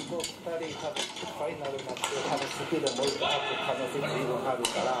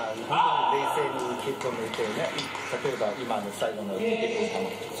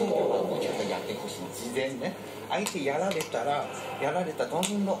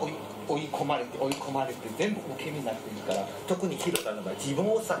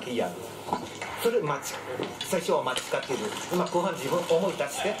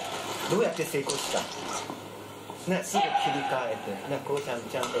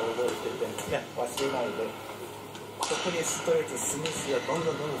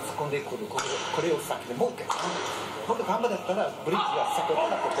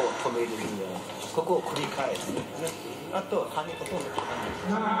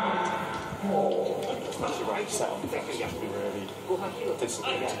 Really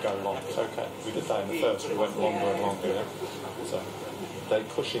disciplined to go long. Okay, we did that in the first, we went longer and longer. Yeah? So they're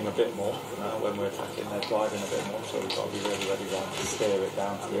pushing a bit more now when we're attacking, they're driving a bit more, so we've got to be really ready to steer it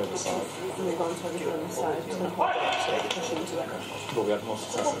down to the other side. And they've gone to the other side to push into it. Well, we had more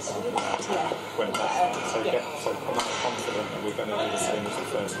success in something when that so get so confident that we're going to do the same as the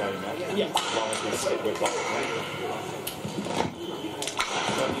first game, yeah? Yes. As long as we stick with what we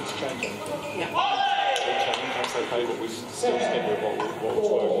don't need to change anything. Yeah. We'll change, that's okay, but we still stick with what was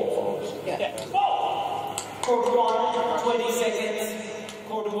working for us. Yeah. Quarter 1, 20 seconds.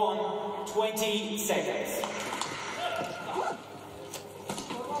 Quarter 1, 20 seconds.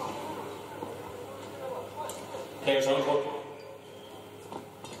 Players on court.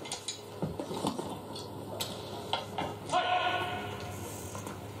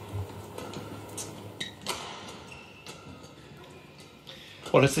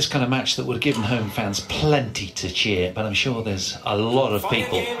 Well, it's this kind of match that would have given home fans plenty to cheer, but I'm sure there's a lot of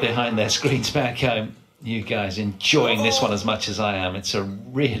people behind their screens back home. You guys enjoying this one as much as I am. It's a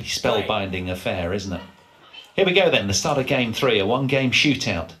really spellbinding affair, isn't it? Here we go then, the start of game 3, a one-game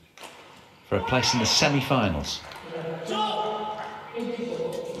shootout for a place in the semi-finals.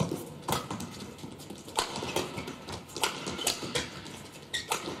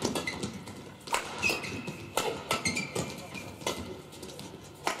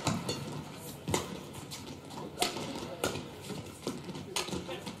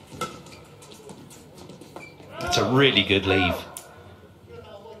 It's a really good leave.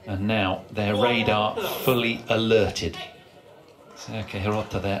 And now their radar fully alerted. So, okay,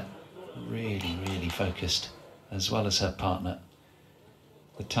 Hirota there, really focused, as well as her partner.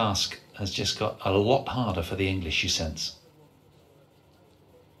 The task has just got a lot harder for the English, you sense.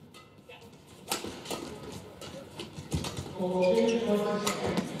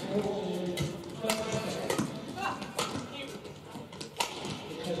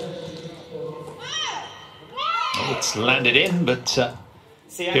 Oh, it's landed in, but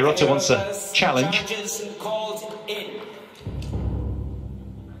Hirota wants a challenge.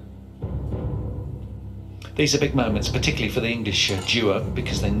 These are big moments, particularly for the English duo,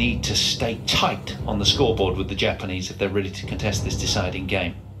 because they need to stay tight on the scoreboard with the Japanese if they're ready to contest this deciding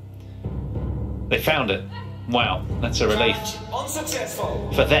game. They found it. Wow, that's a relief.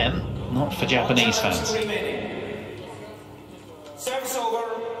 For them, not for Japanese fans. Service over.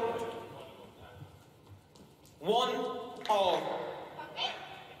 1-all.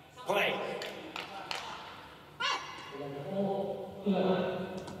 Play.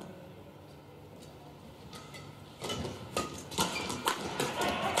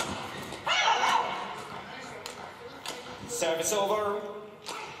 Service over.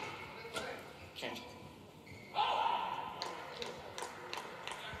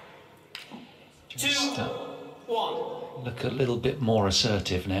 2-1. Look a little bit more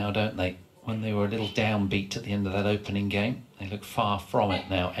assertive now, don't they? When they were a little downbeat at the end of that opening game, they look far from it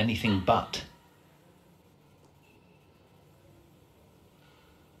now, anything but.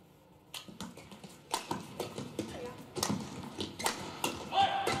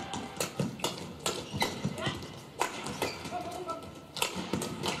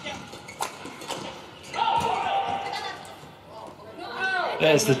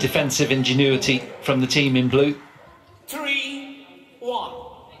 There's the defensive ingenuity from the team in blue. 3-1.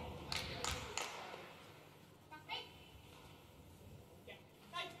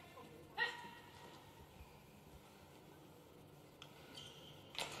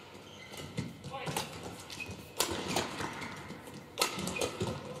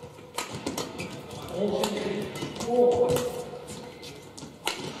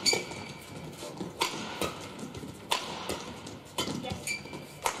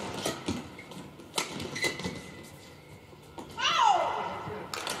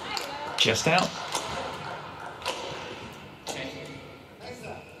 Just out.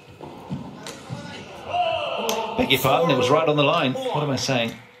 Beg your pardon, it was right on the line. What am I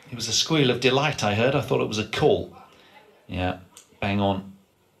saying? It was a squeal of delight I heard. I thought it was a call. Yeah, bang on.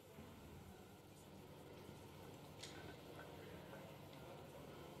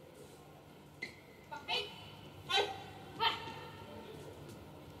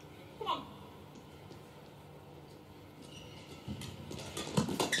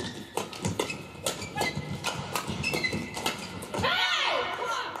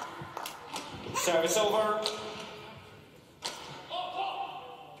 Service over.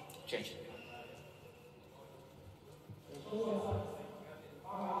 Change.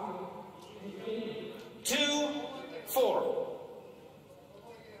 Two, 4.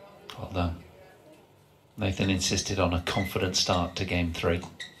 Well done. Nathan insisted on a confident start to game 3.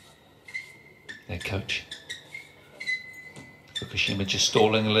 Their coach. Fukushima just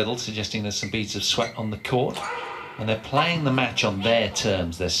stalling a little, suggesting there's some beads of sweat on the court. And they're playing the match on their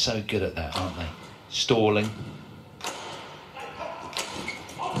terms. They're so good at that, aren't they? Stalling.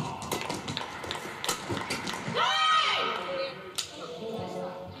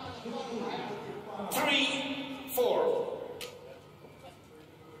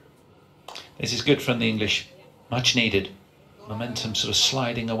 This is good from the English. Much needed. Momentum sort of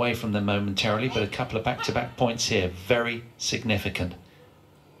sliding away from them momentarily, but a couple of back-to-back points here. Very significant.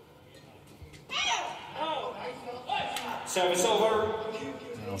 Service over.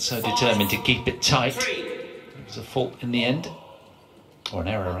 Also determined to keep it tight. It was a fault in the end. Or an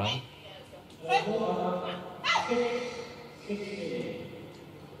error, rather.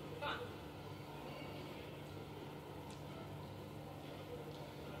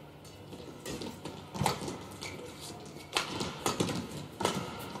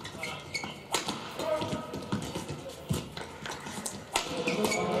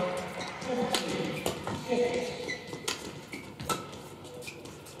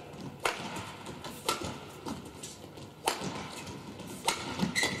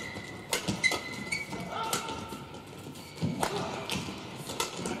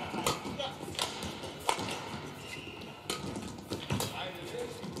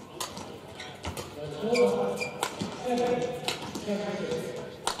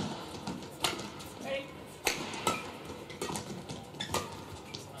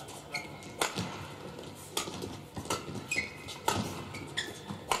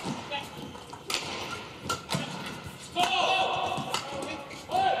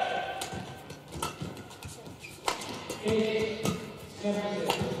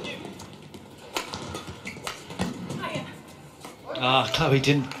 Chloe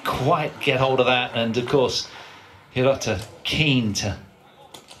didn't quite get hold of that, and of course Hirota keen to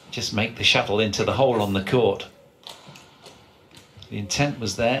just make the shuttle into the hole on the court. The intent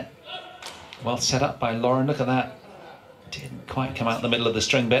was there. Well set up by Lauren, look at that. Didn't quite come out the middle of the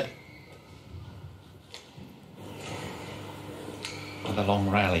string bit. With a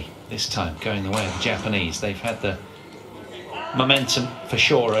long rally, this time going the way of the Japanese. They've had the momentum for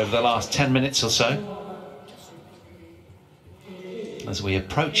sure over the last 10 minutes or so. As we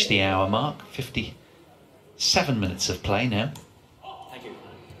approach the hour mark, 57 minutes of play now. Thank you.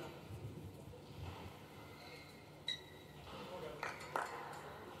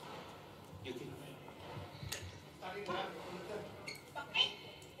 Yuki.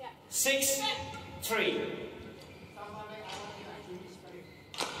 6-3.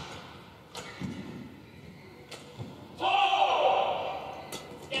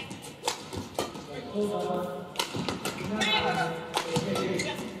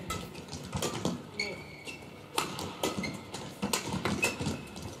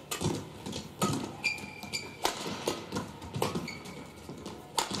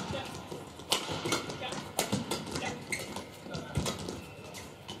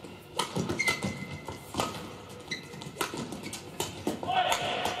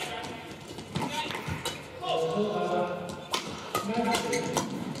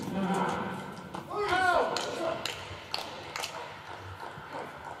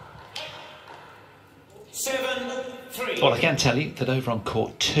 can tell you that over on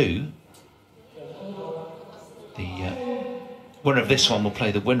court 2, the winner of this one will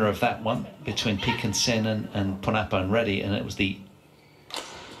play the winner of that one between Pekin Senan and Ponapo and Reddy, and it was the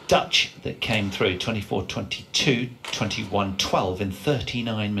Dutch that came through 24-22, 21-12 in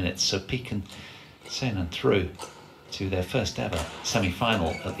 39 minutes. So Pekin Senan through to their first ever semi-final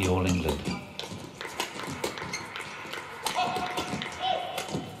at the All England.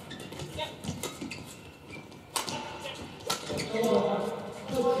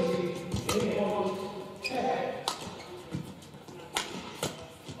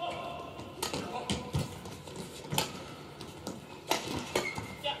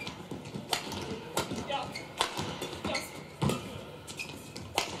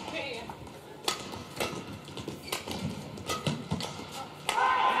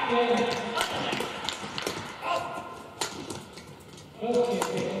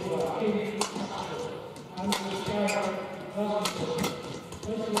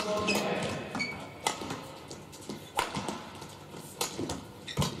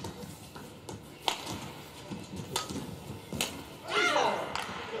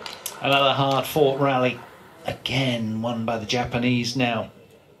 Another hard-fought rally, again won by the Japanese now.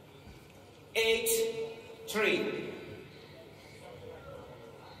 8-3.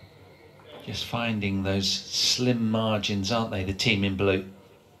 Just finding those slim margins, aren't they, the team in blue?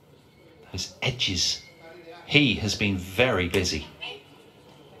 Those edges. He has been very busy.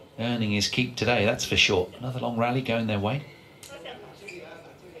 Earning his keep today, that's for sure. Another long rally going their way.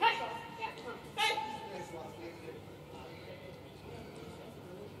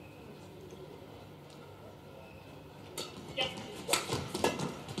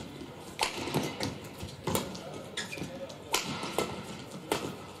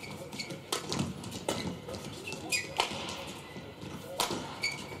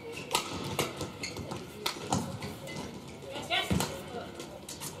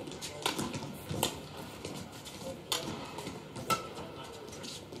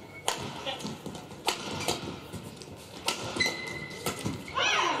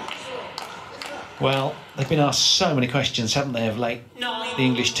 Well, they've been asked so many questions, haven't they, of late, the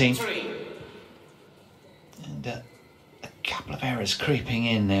English team. And a couple of errors creeping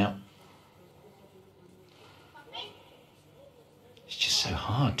in now. It's just so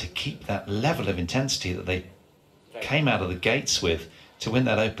hard to keep that level of intensity that they came out of the gates with to win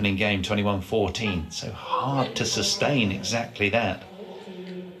that opening game 21-14. So hard to sustain exactly that.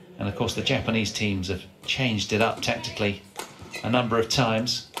 And of course the Japanese teams have changed it up tactically a number of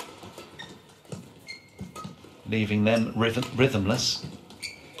times, leaving them rhythmless.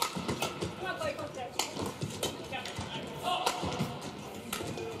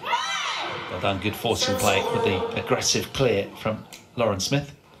 Well done, good forcing play with the aggressive clear from Lauren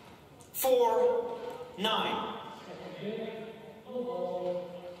Smith. 4-9.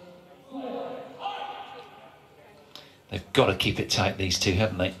 They've got to keep it tight, these two,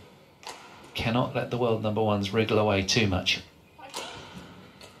 haven't they? Cannot let the world number ones wriggle away too much.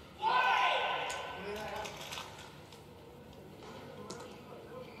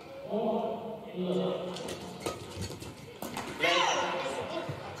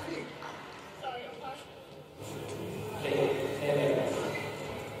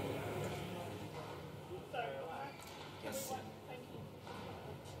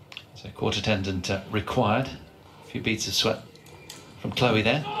 So court attendant required. A few beads of sweat from Chloe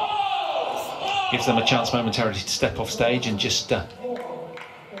there. Gives them a chance momentarily to step off stage and just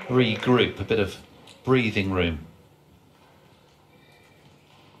regroup, a bit of breathing room.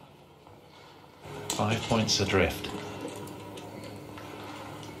 5 points adrift.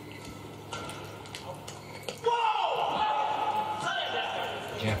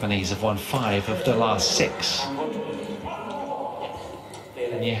 Japanese have won 5 of the last 6.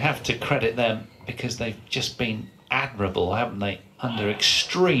 And you have to credit them because they've just been admirable, haven't they? Under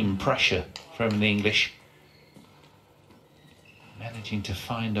extreme pressure from the English. Managing to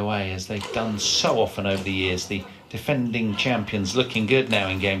find a way, as they've done so often over the years. The defending champions looking good now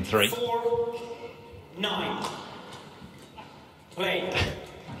in game 3. 4-9. Play.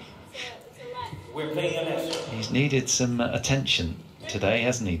 We're playing a lesson. He's needed some attention today,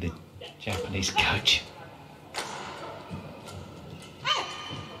 hasn't he, the Japanese coach?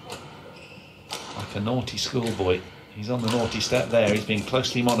 Like a naughty schoolboy. He's on the naughty step there. He's being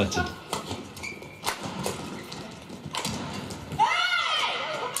closely monitored.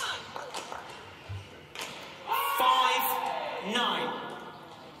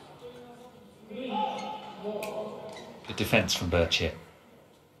 Good defence from Birch here.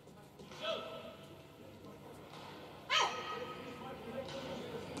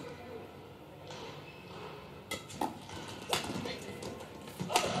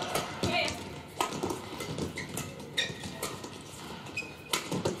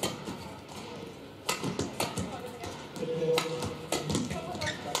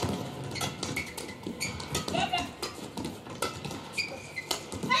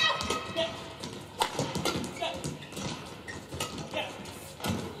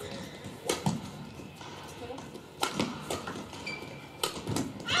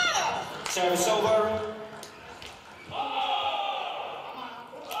 Service over.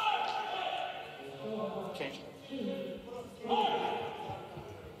 Change.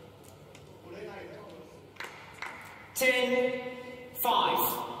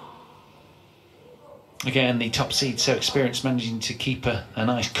 10-5. Again, the top seed, so experienced, managing to keep a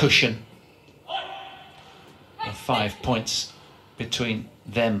nice cushion of 5 points between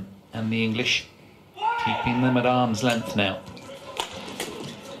them and the English, keeping them at arm's length now.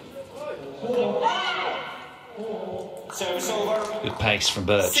 Service over. Good pace from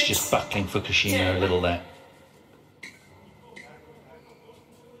Birch, just buckling Fukushima a little there.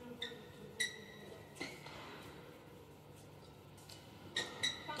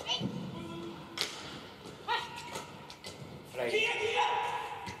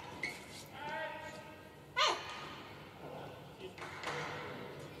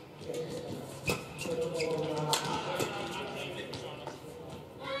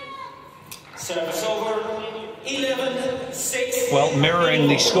 Service over. 11-6. Well, mirroring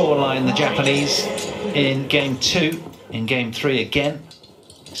the scoreline, the Japanese in game 2, in game 3 again,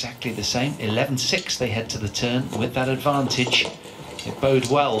 exactly the same. 11-6, they head to the turn with that advantage. It bode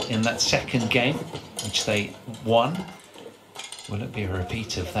well in that second game, which they won. Will it be a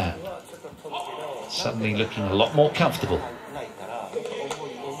repeat of that? Suddenly looking a lot more comfortable.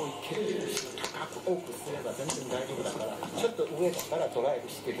 ちょっと上だったらドライブ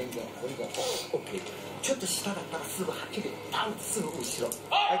して全然これが OK ちょっと下だったらすぐはっきりパンすぐ後ろす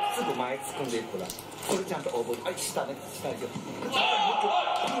ぐ前突っ込んでいくからそれちゃんと覚えて下ね下で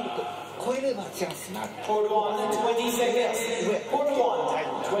超えればチャンスになる Quarter 1, 20 seconds. Quarter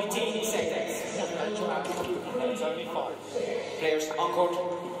 1, 20 seconds. Players on court.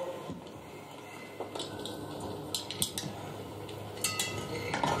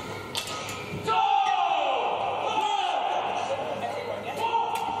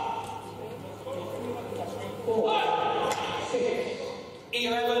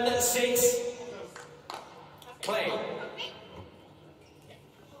 Play.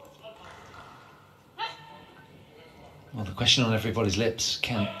 Well, the question on everybody's lips,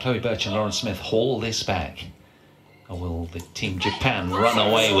 can Chloe Birch and Lauren Smith haul this back? Or will the Team Japan run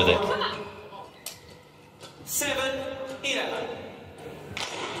away with it? 7-11.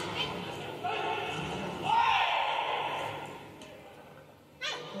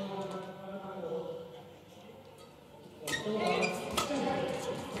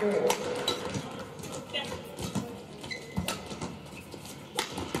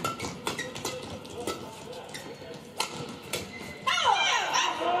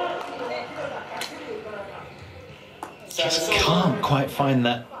 Just can't quite find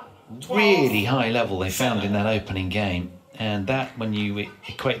that really high level they found in that opening game. And that, when you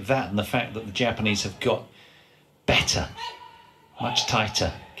equate that and the fact that the Japanese have got better, much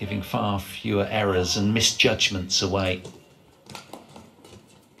tighter, giving far fewer errors and misjudgments away.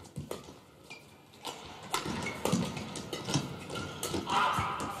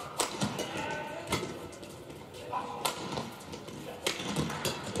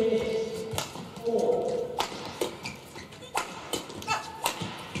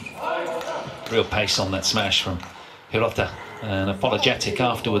 Real pace on that smash from Hirota, and apologetic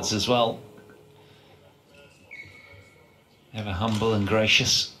afterwards as well. Ever humble and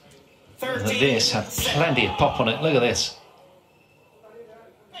gracious. This had plenty of pop on it. Look at this.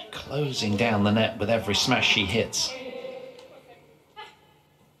 Closing down the net with every smash she hits.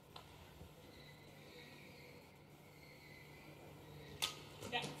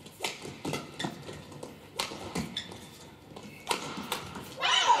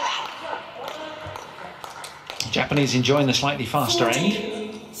 Japanese enjoying the slightly faster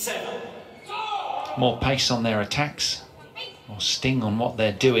end. More pace on their attacks, more sting on what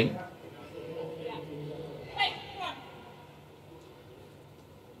they're doing.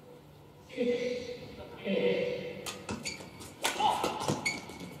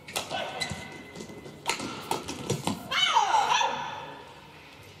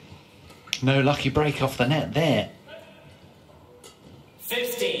 No lucky break off the net there.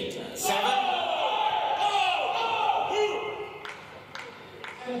 15-7.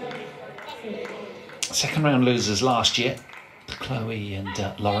 Second round losers last year, Chloe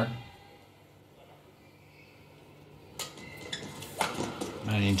and Lauren.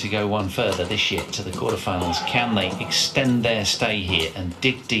 Managing to go one further this year to the quarterfinals. Can they extend their stay here and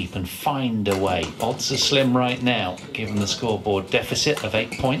dig deep and find a way? Odds are slim right now, given the scoreboard deficit of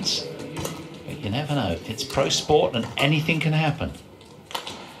 8 points. But you never know. It's pro sport and anything can happen.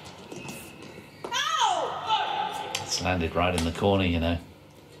 It's landed right in the corner, you know.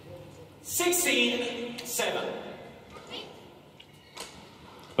 16-7.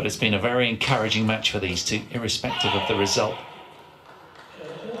 But it's been a very encouraging match for these two, irrespective of the result.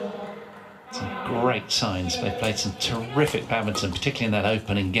 Some great signs. They've played some terrific badminton, particularly in that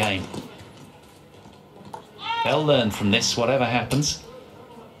opening game. They'll learn from this, whatever happens.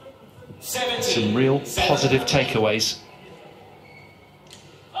 Some real positive takeaways.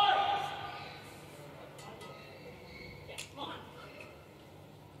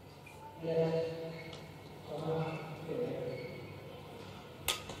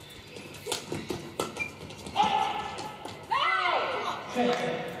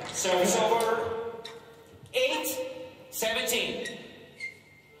 Service over. 8-17.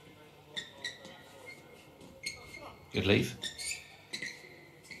 Good leave.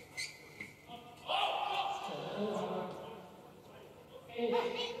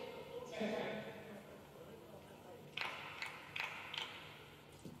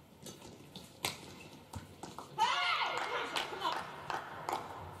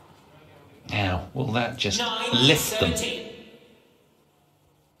 Now, will that just lift them?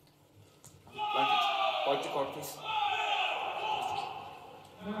 White to court, please.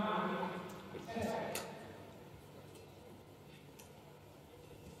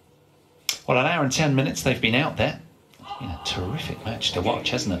 Well, an hour and 10 minutes they've been out there. Been a terrific match to watch,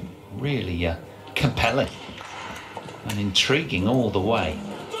 hasn't it? Really compelling and intriguing all the way.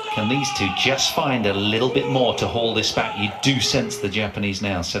 Can these two just find a little bit more to haul this back? You do sense the Japanese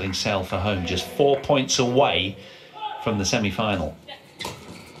now setting sail for home, just 4 points away from the semi-final.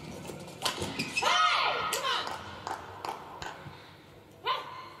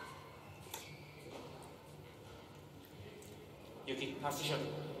 Yuki, how's the shot?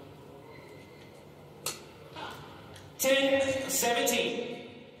 10-17.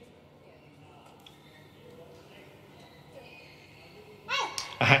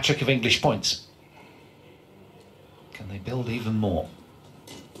 A hat-trick of English points. Can they build even more?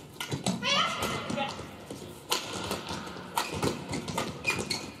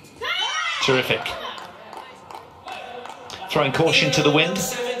 Terrific. Throwing caution to the wind.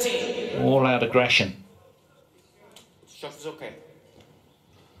 All out aggression. Shot is okay.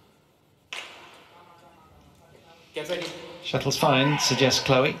 Get ready. Shuttle's fine, suggests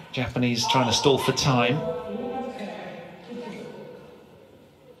Chloe. Japanese trying to stall for time.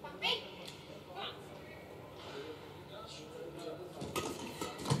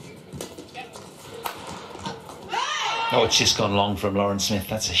 Oh, it's just gone long from Lauren Smith.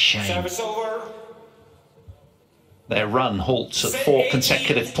 That's a shame. Service over. Their run halts at 4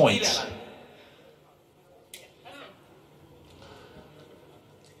 consecutive points. 11.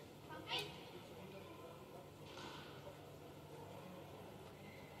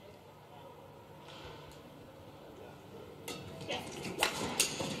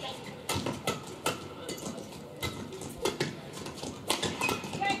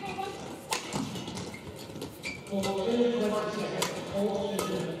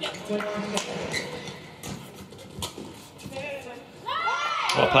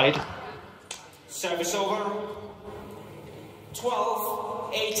 Well played. Service over.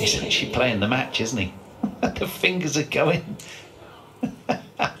 12-18. He's actually playing the match, isn't he? The fingers are going.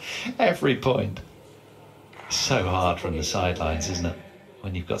 Every point. So hard from the sidelines, isn't it?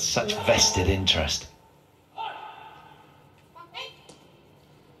 When you've got such vested interest.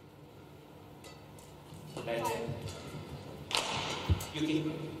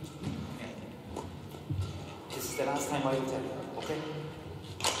 Yuki, this is the last time I will tell you, okay?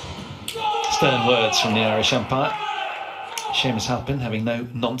 Stern words from the Irish umpire. Seamus Halpin having no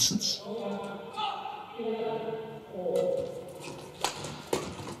nonsense.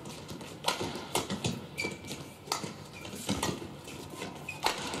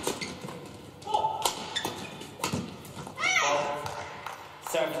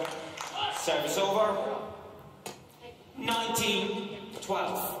 Service over.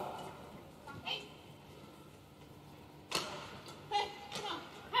 19-12.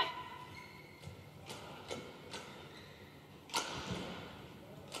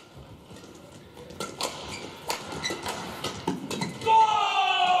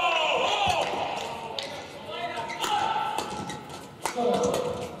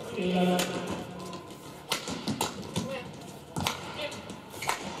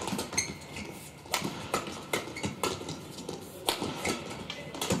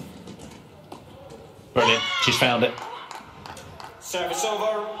 Brilliant, she's found it. Service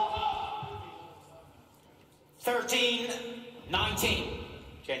over. 13-19.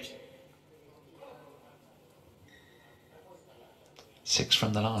 Change. 6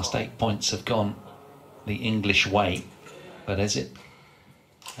 from the last 8 points have gone the English way, but is it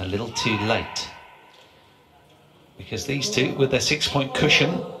a little too late? because these two, with their 6-point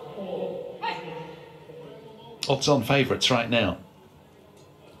cushion, odds-on favourites right now.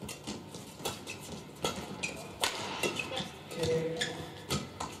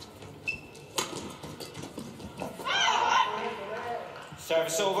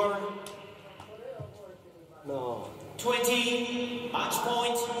 Service over. No. 20, match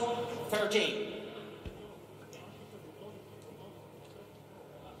point, 13.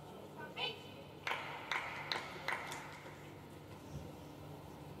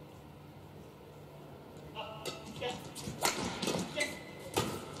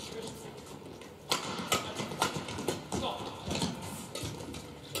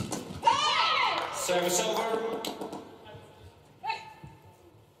 Service over.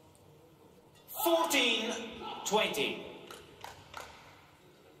 14-20.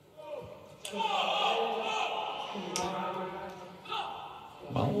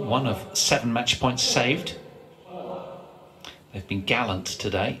 Well, 1 of 7 match points saved. They've been gallant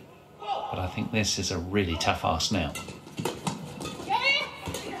today, but I think this is a really tough ask now.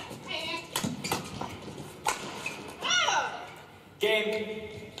 Game.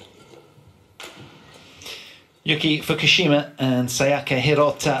 Yuki Fukushima and Sayaka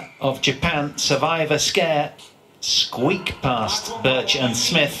Hirota of Japan survive a scare, squeak past Birch and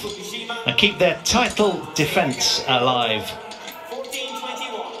Smith, and keep their title defence alive.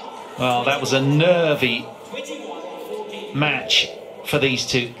 14-21. Well, that was a nervy match for these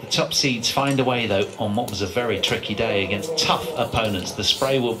two. The top seeds find a way, though, on what was a very tricky day against tough opponents. The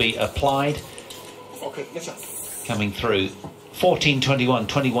spray will be applied, coming through. 14-21,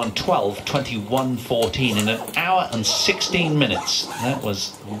 21-12, 21-14 in 1 hour and 16 minutes. That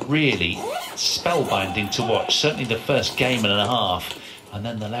was really spellbinding to watch. Certainly the first game and a half. And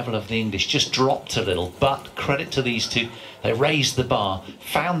then the level of the English just dropped a little. But credit to these two. They raised the bar,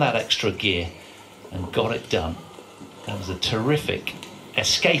 found that extra gear, and got it done. That was a terrific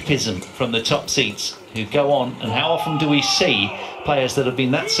escapism from the top seeds who go on. And how often do we see players that have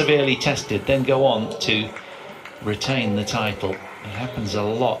been that severely tested then go on to retain the title? It happens a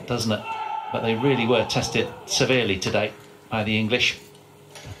lot, doesn't it? But they really were tested severely today by the English.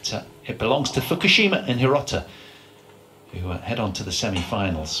 But, it belongs to Fukushima and Hirota, who head on to the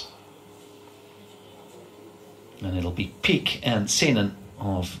semi-finals. And it'll be Peek and Seenen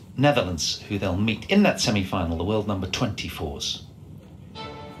of Netherlands who they'll meet in that semi-final, the world number 24s.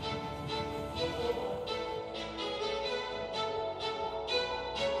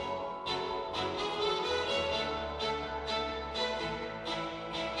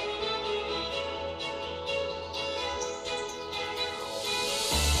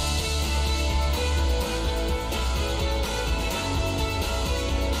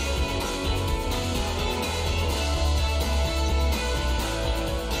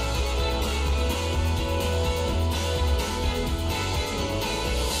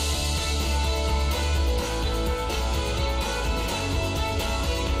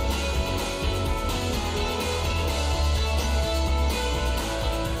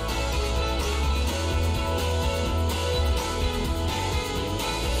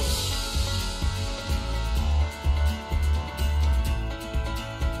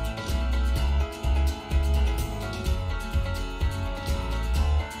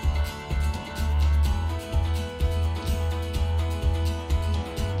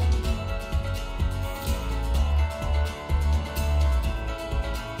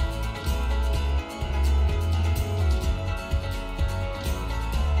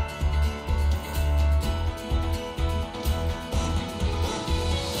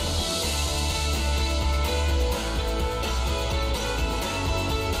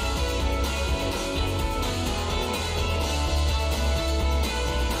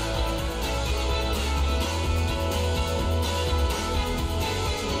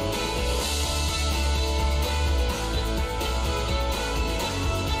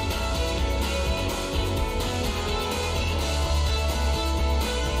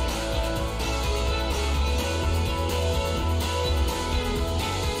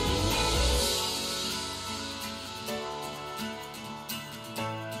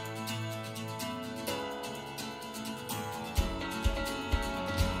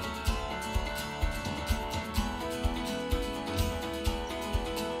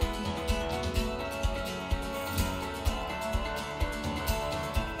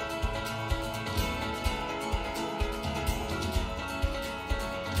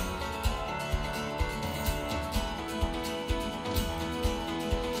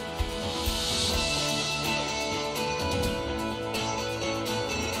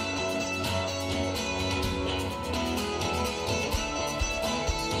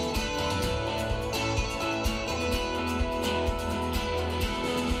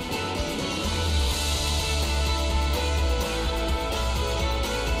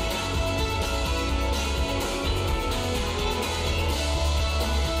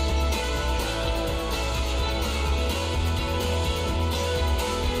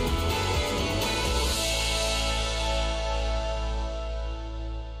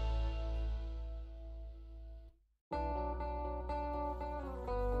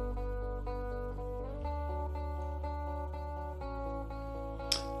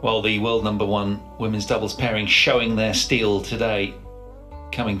 Well, the world #1 women's doubles pairing showing their steel today,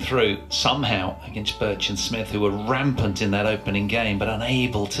 coming through somehow against Birch and Smith, who were rampant in that opening game but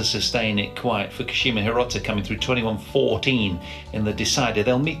unable to sustain it quite. Fukushima Hirota coming through 21-14 in the decider.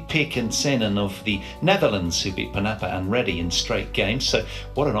 They'll meet Pick and Sennen of the Netherlands, who beat Panapa and Reddy in straight games. So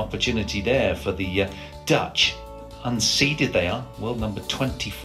what an opportunity there for the Dutch. Unseeded they are, world #24.